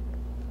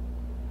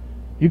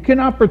 You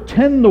cannot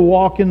pretend to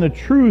walk in the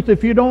truth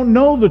if you don't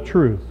know the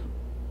truth.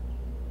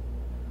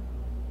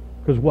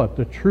 Because what?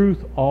 The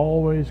truth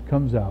always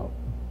comes out.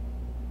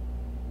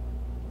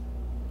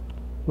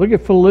 Look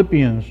at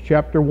Philippians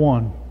chapter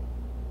 1.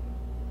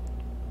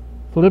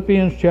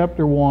 Philippians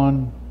chapter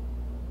 1,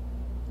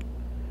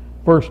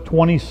 verse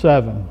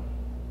 27.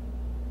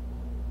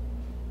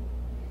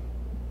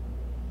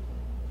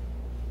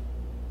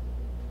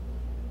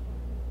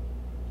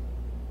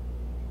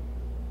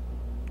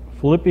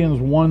 Philippians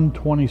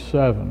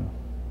 1:27.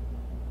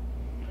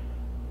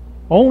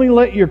 Only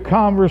let your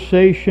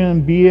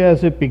conversation be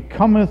as it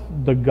becometh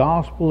the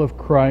gospel of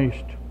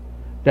Christ,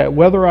 that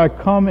whether I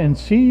come and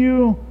see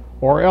you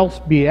or else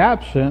be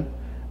absent,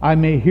 I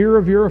may hear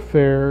of your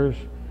affairs,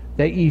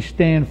 that ye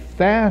stand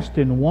fast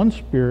in one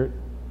spirit,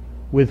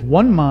 with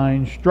one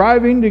mind,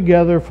 striving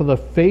together for the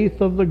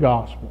faith of the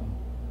gospel.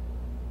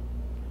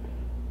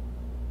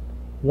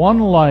 One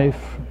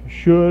life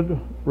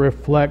should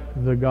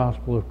reflect the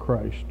gospel of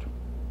Christ,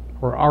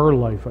 or our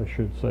life, I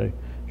should say,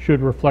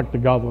 should reflect the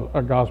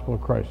gospel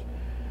of Christ.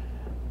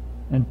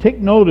 And take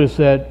notice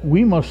that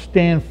we must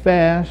stand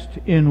fast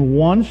in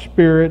one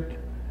spirit,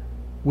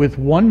 with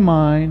one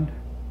mind,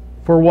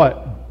 for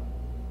what?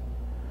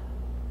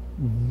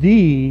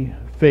 The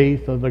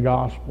faith of the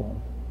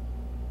gospel.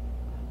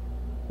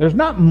 There's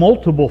not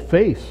multiple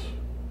faiths.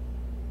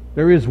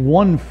 There is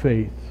one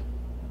faith.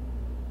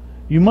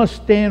 You must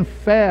stand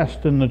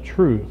fast in the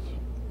truth.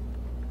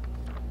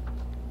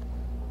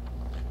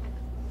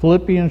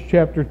 Philippians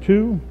chapter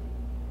 2,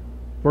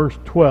 verse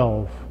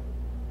 12.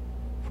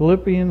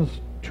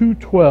 Philippians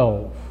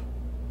 2:12.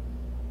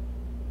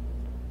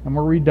 I'm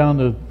going to read down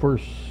to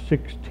verse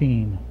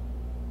 16.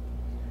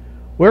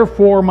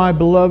 Wherefore, my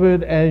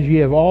beloved, as ye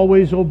have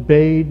always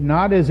obeyed,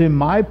 not as in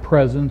my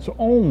presence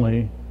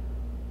only,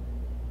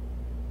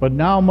 but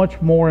now much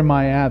more in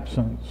my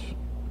absence,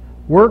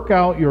 work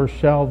out your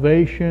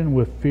salvation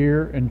with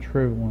fear and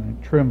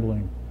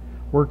trembling.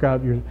 Work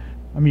out your...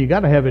 you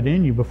got to have it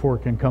in you before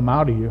it can come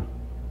out of you.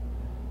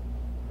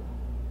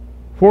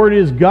 For it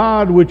is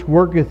God which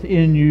worketh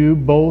in you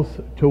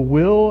both to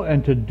will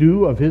and to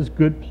do of his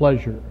good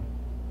pleasure.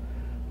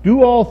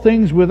 Do all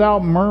things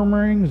without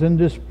murmurings and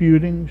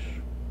disputings,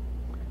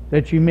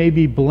 that ye may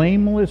be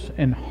blameless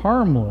and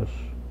harmless,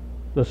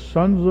 the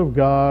sons of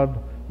God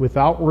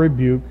without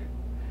rebuke,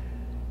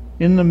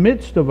 in the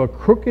midst of a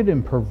crooked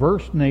and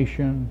perverse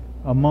nation,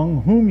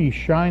 among whom ye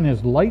shine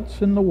as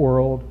lights in the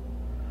world,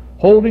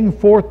 holding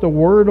forth the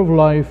word of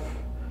life,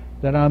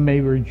 that I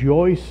may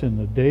rejoice in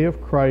the day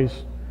of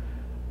Christ,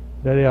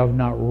 that I have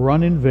not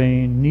run in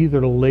vain,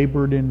 neither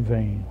labored in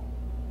vain.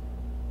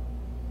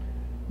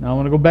 Now I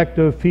want to go back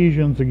to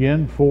Ephesians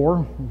again,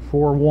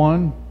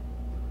 4:1.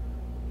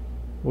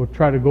 We'll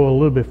try to go a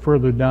little bit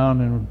further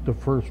down in the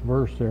first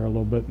verse there a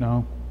little bit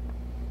now.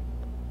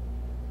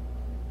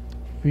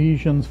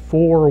 Ephesians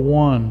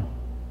 4:1.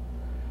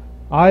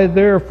 I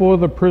therefore,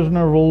 the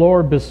prisoner of the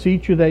Lord,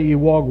 beseech you that ye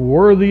walk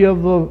worthy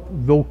of the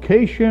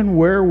vocation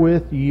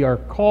wherewith ye are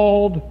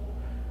called,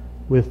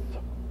 with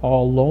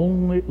all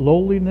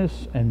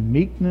lowliness and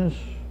meekness,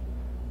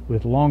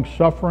 with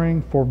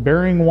long-suffering,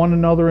 forbearing one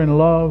another in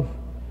love,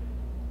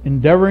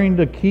 endeavoring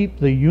to keep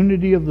the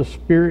unity of the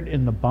Spirit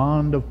in the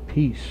bond of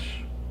peace.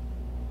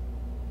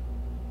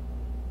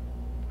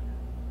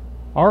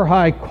 Our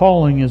high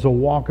calling is a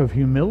walk of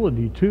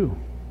humility too.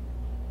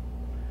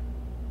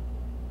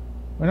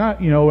 When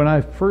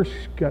I first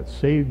got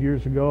saved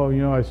years ago,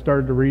 I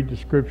started to read the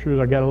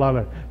scriptures. I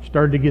got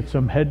started to get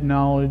some head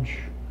knowledge.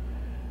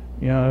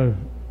 You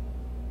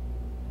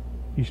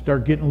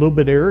start getting a little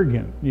bit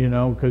arrogant,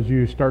 because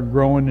you start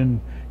growing and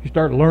you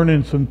start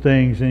learning some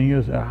things, and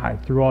you say, I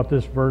threw out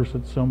this verse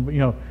at somebody,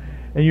 and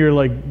you're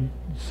like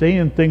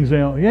saying things,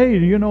 hey,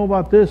 do you know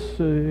about this?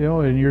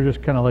 And you're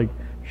just kind of like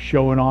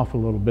showing off a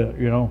little bit,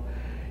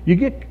 You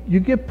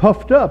get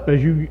puffed up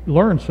as you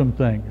learn some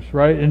things,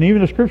 right? And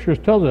even the scriptures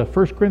tells us,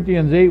 1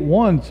 Corinthians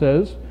 8:1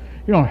 says,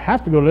 you don't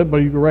have to go to that, but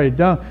you can write it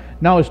down.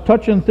 Now, as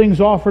touching things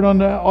offered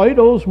unto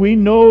idols, we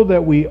know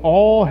that we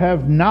all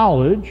have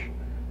knowledge.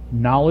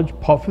 Knowledge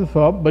puffeth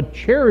up, but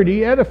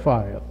charity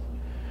edifieth.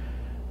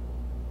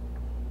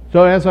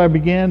 So as I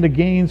began to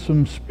gain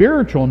some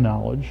spiritual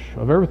knowledge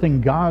of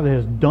everything God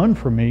has done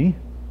for me,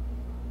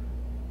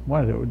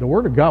 the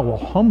Word of God will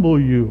humble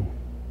you.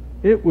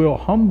 It will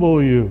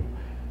humble you.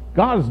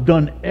 God has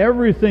done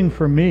everything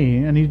for me,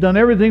 and He's done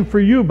everything for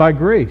you by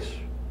grace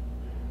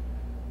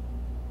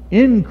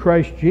in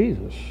Christ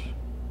Jesus.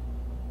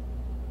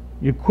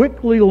 You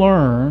quickly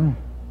learn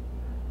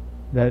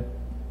that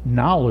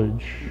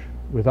knowledge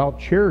without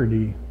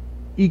charity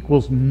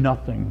equals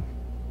nothing.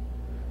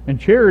 And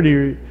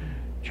charity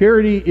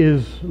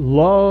is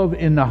love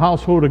in the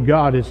household of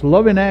God. It's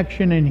love in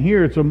action in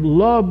here. It's a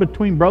love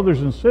between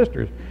brothers and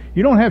sisters.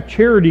 You don't have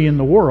charity in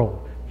the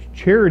world.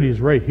 Charity is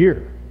right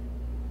here.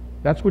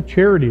 That's what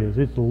charity is.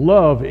 It's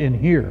love in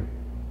here.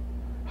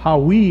 how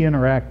we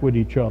interact with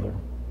each other.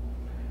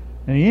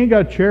 And you ain't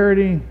got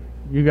charity,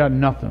 you got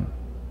nothing.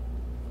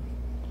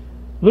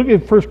 Look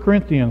at 1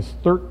 Corinthians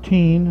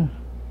 13,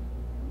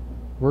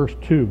 verse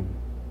 2.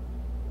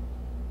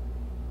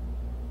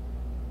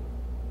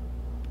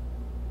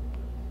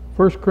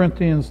 1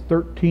 Corinthians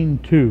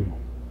 13:2.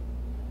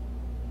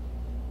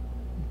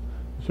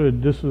 So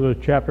this is a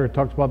chapter that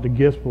talks about the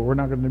gifts, but we're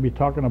not going to be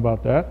talking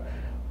about that.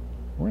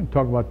 We're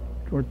going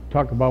to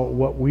talk about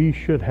what we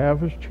should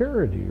have as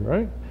charity,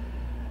 right?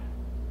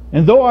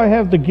 And though I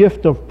have the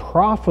gift of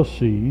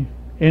prophecy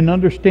and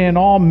understand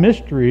all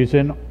mysteries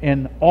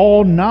and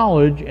all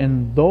knowledge,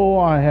 and though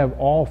I have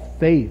all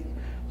faith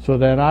so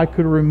that I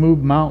could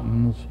remove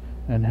mountains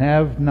and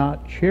have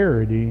not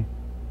charity,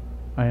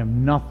 I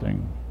am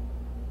nothing.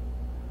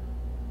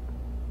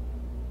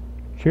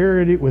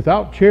 Charity,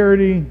 without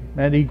charity,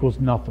 that equals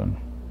nothing.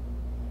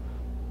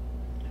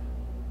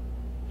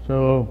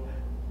 So,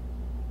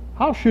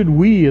 how should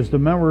we, as the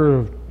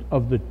member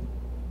of the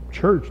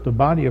church, the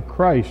body of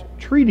Christ,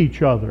 treat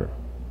each other?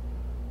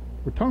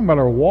 We're talking about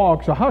our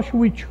walk, so how should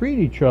we treat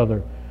each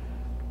other?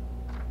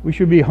 We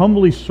should be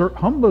humbly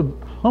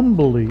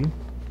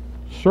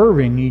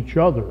serving each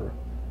other.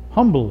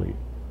 Humbly.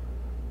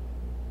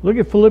 Look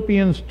at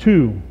Philippians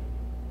 2.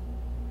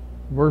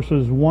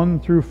 Verses 1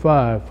 through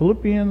 5.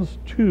 Philippians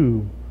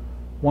 2,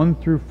 1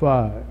 through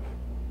 5.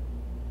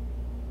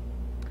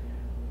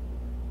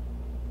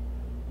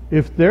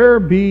 If there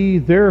be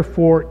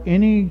therefore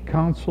any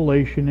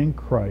consolation in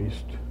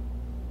Christ,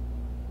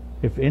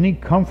 if any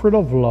comfort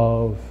of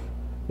love,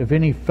 if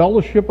any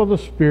fellowship of the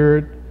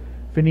Spirit,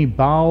 if any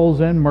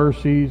bowels and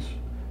mercies,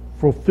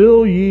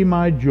 fulfill ye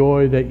my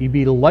joy, that ye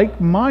be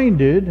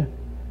like-minded,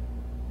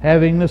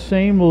 having the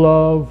same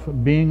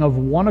love, being of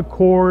one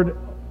accord,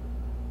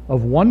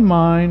 of one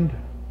mind.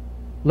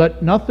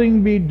 Let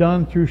nothing be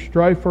done through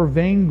strife or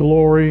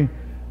vainglory,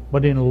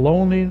 but in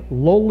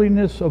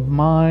lowliness of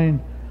mind,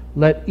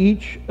 let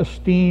each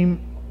esteem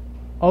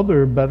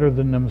other better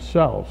than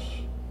themselves.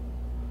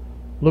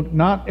 Look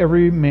not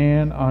every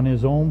man on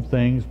his own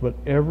things, but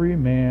every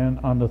man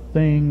on the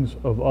things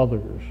of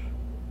others.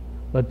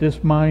 Let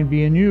this mind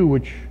be in you,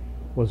 which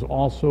was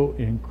also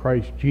in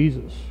Christ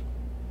Jesus.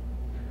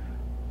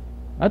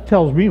 That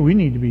tells me we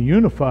need to be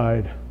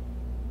unified.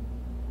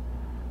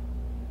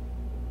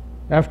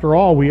 After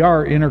all, we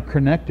are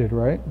interconnected,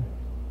 right?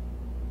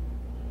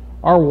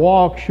 Our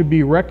walk should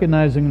be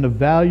recognizing the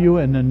value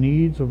and the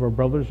needs of our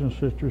brothers and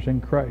sisters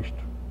in Christ.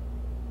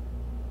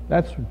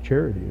 That's what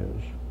charity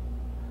is.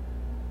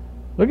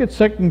 Look at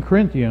 2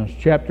 Corinthians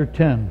chapter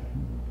 10.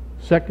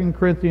 2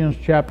 Corinthians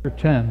chapter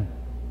 10.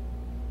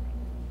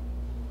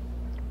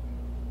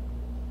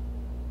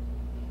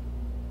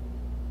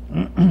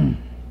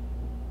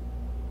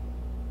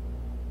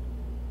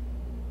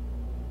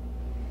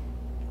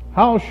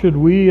 How should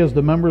we, as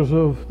the members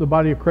of the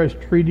body of Christ,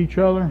 treat each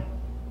other?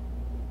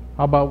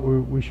 How about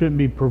we shouldn't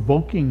be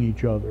provoking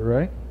each other,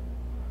 right?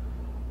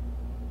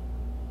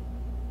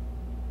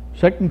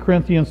 2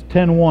 Corinthians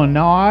 10:1.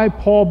 Now I,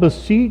 Paul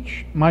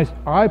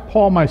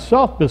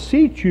myself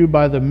beseech you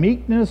by the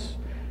meekness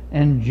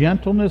and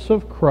gentleness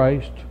of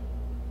Christ,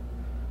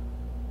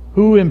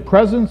 who in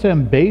presence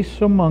am base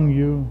among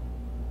you,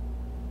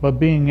 but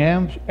being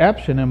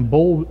absent am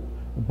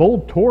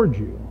bold towards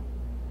you.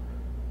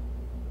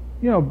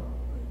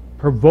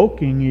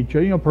 Provoking each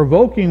other.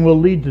 Provoking will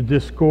lead to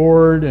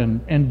discord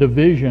and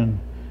division.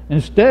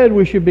 Instead,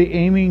 we should be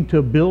aiming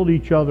to build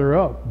each other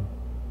up.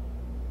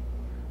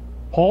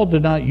 Paul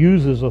did not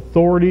use his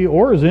authority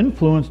or his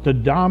influence to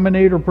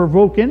dominate or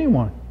provoke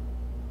anyone.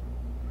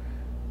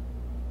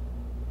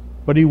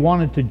 But he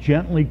wanted to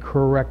gently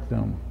correct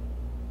them.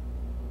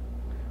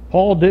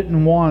 Paul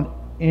didn't want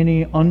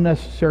any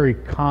unnecessary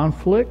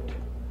conflict,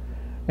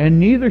 and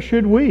neither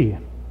should we.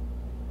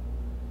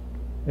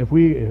 If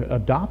we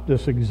adopt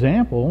this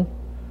example,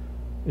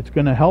 it's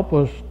going to help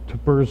us to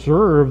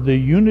preserve the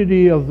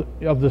unity of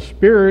the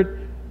Spirit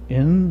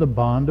in the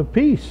bond of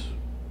peace.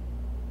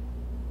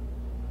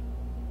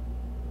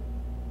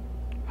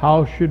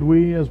 How should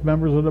we, as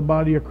members of the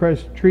body of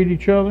Christ, treat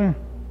each other?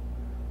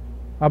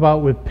 How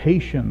about with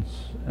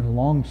patience and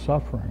long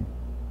suffering?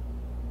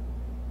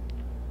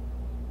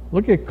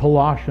 Look at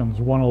Colossians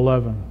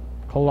 1:11.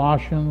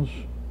 Colossians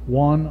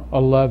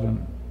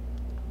 1:11.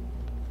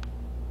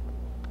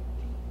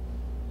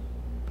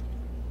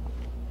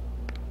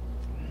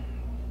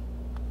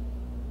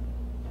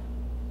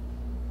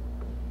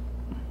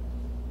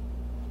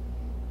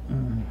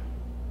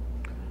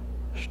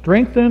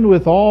 Strengthened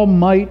with all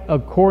might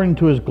according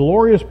to his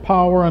glorious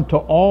power unto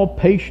all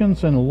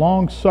patience and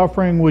long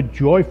suffering with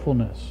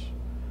joyfulness.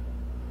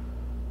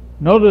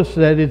 Notice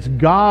that it's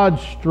God's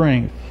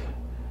strength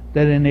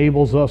that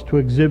enables us to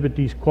exhibit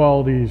these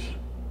qualities,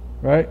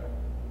 right?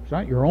 It's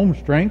not your own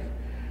strength.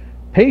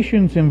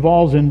 Patience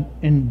involves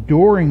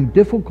enduring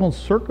difficult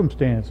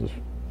circumstances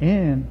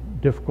and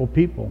difficult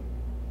people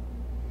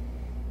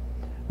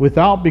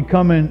without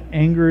becoming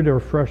angered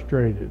or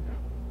frustrated.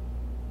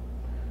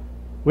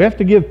 We have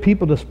to give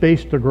people the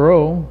space to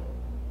grow.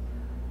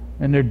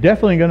 And they're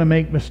definitely going to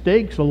make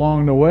mistakes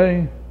along the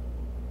way.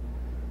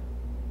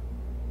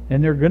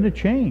 And they're going to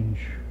change.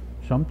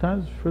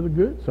 Sometimes for the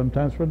good,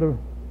 sometimes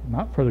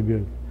not for the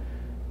good.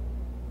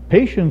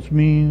 Patience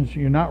means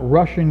you're not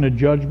rushing to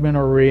judgment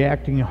or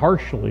reacting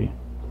harshly.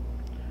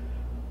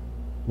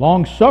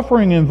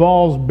 Long-suffering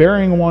involves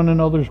bearing one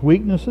another's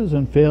weaknesses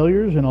and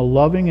failures in a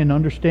loving and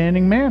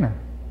understanding manner.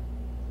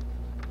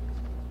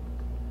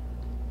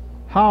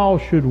 How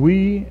should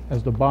we,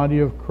 as the body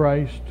of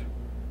Christ,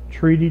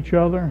 treat each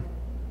other?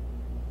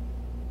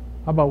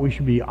 How about we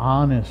should be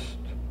honest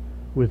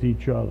with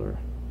each other?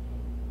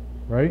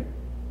 Right?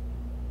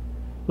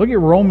 Look at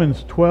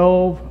Romans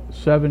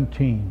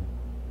 12:17.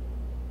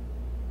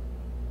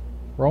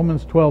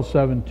 Romans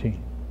 12:17.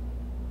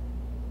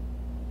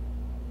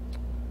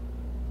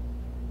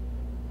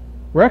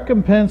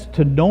 Recompense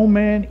to no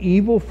man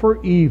evil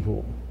for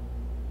evil.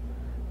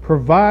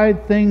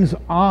 Provide things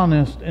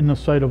honest in the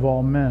sight of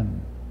all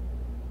men.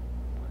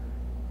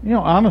 You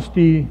know,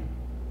 honesty,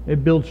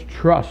 it builds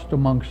trust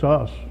amongst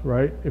us,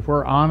 right? If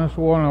we're honest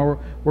with one another,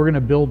 we're going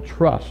to build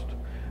trust.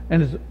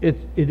 And it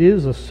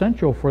is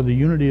essential for the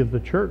unity of the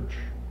church.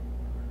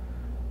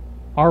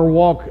 Our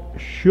walk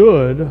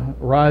should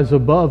rise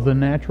above the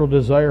natural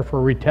desire for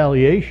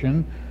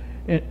retaliation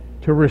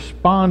to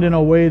respond in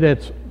a way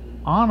that's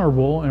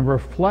honorable and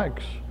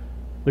reflects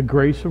the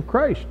grace of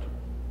Christ.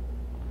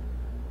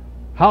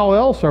 How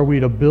else are we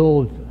to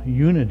build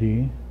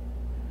unity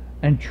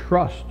and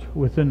trust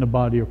within the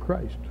body of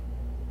Christ?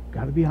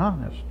 Got to be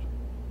honest.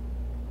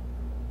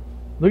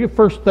 Look at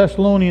 1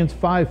 Thessalonians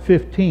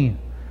 5:15.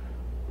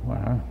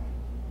 Wow,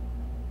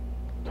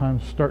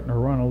 time's starting to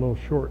run a little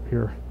short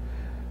here.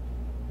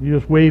 You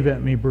just wave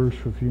at me, Bruce,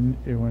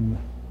 when.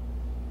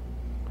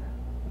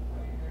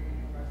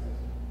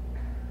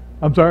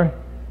 I'm sorry?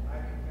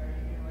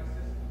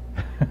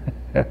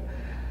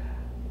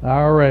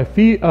 All right.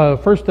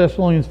 1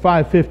 Thessalonians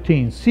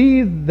 5:15.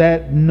 See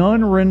that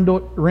none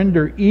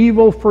render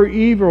evil for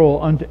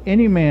evil unto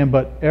any man,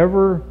 but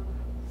ever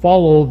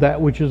follow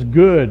that which is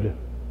good,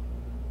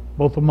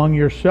 both among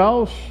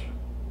yourselves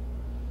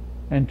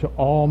and to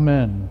all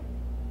men.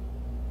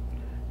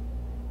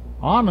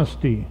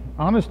 Honesty.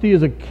 Honesty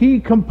is a key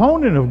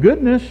component of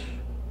goodness.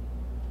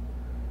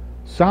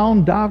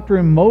 Sound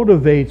doctrine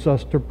motivates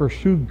us to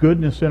pursue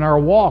goodness in our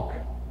walk.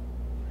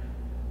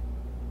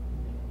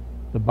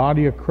 The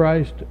body of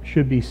Christ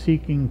should be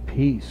seeking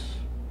peace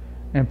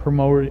and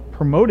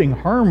promoting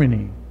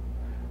harmony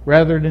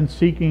rather than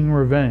seeking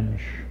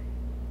revenge.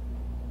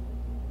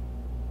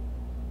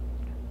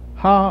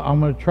 I'm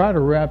going to try to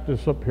wrap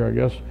this up here, I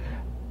guess.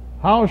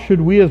 How should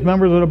we as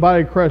members of the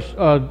body of Christ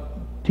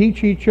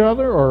teach each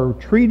other or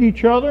treat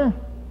each other?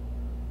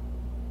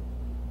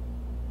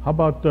 How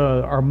about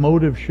our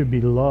motive should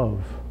be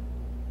love,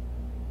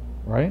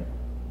 right?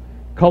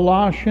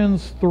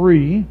 Colossians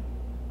 3,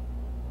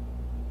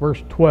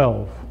 verse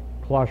 12.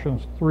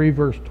 Colossians 3,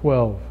 verse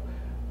 12.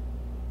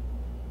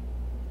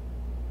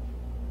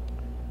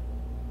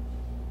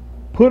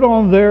 Put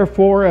on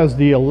therefore as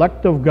the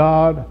elect of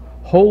God,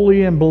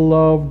 holy and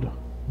beloved,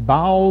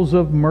 bowels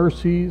of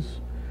mercies,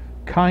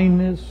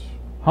 kindness,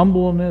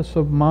 humbleness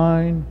of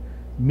mind,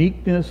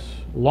 meekness,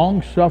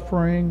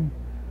 long-suffering,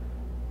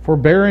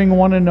 forbearing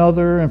one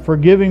another, and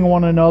forgiving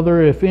one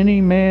another. If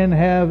any man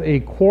have a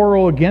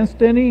quarrel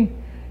against any,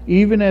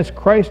 even as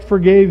Christ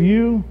forgave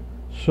you,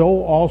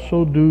 so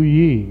also do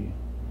ye.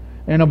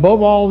 And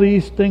above all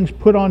these things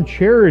put on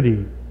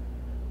charity,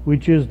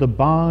 which is the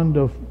bond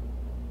of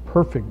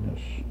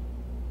perfectness.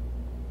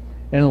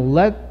 And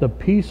let the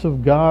peace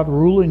of God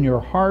rule in your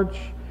hearts,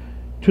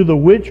 to the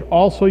which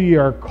also ye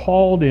are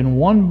called in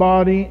one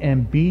body,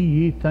 and be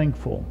ye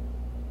thankful.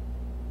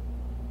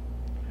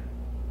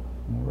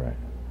 All right.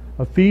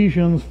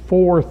 Ephesians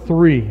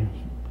 4:3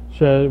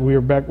 says,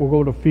 we'll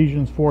go to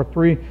Ephesians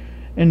 4:3,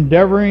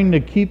 endeavoring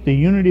to keep the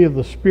unity of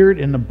the Spirit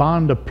in the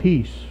bond of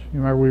peace. You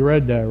remember we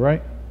read that,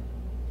 right?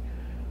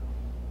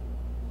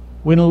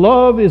 When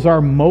love is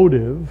our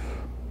motive,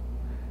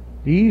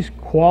 these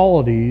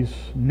qualities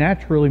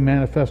naturally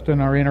manifest in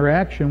our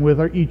interaction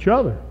with each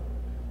other.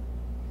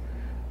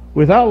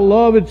 Without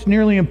love, it's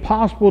nearly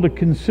impossible to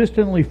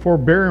consistently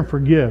forbear and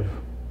forgive.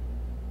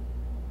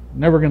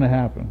 Never going to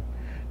happen.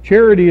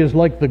 Charity is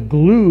like the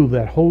glue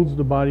that holds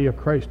the body of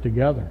Christ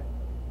together.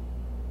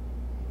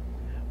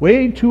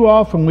 Way too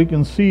often we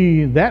can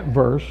see that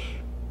verse,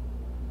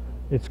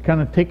 it's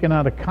kind of taken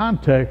out of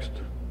context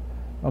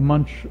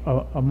amongst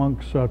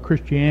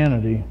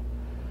Christianity.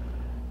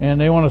 And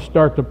they want to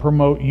start to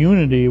promote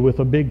unity with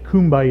a big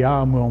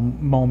kumbaya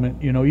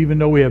moment, even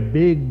though we have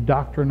big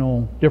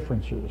doctrinal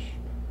differences.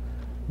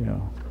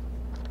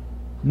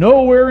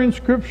 Nowhere in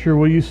Scripture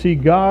will you see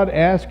God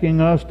asking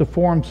us to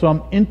form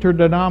some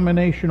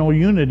interdenominational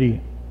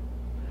unity.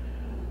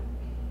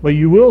 But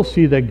you will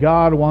see that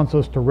God wants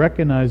us to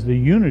recognize the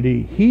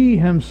unity He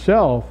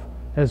Himself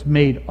has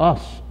made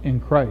us in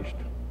Christ.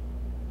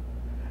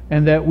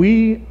 And that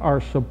we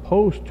are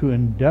supposed to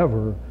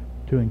endeavor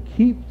to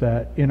keep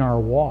that in our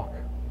walk.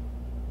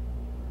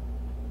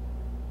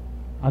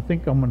 I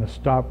think I'm going to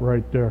stop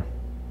right there.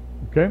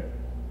 Okay?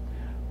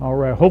 All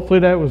right. Hopefully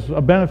that was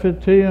a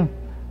benefit to you.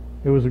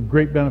 It was a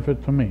great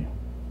benefit to me.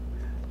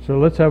 So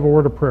let's have a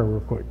word of prayer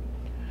real quick.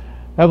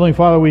 Heavenly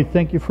Father, we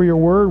thank you for your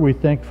word. We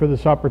thank you for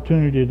this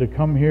opportunity to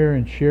come here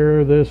and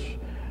share this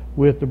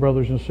with the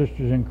brothers and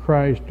sisters in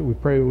Christ. We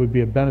pray it would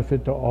be a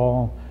benefit to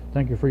all.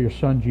 Thank you for your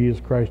Son,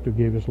 Jesus Christ, who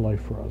gave his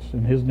life for us.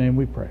 In his name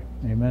we pray.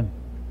 Amen.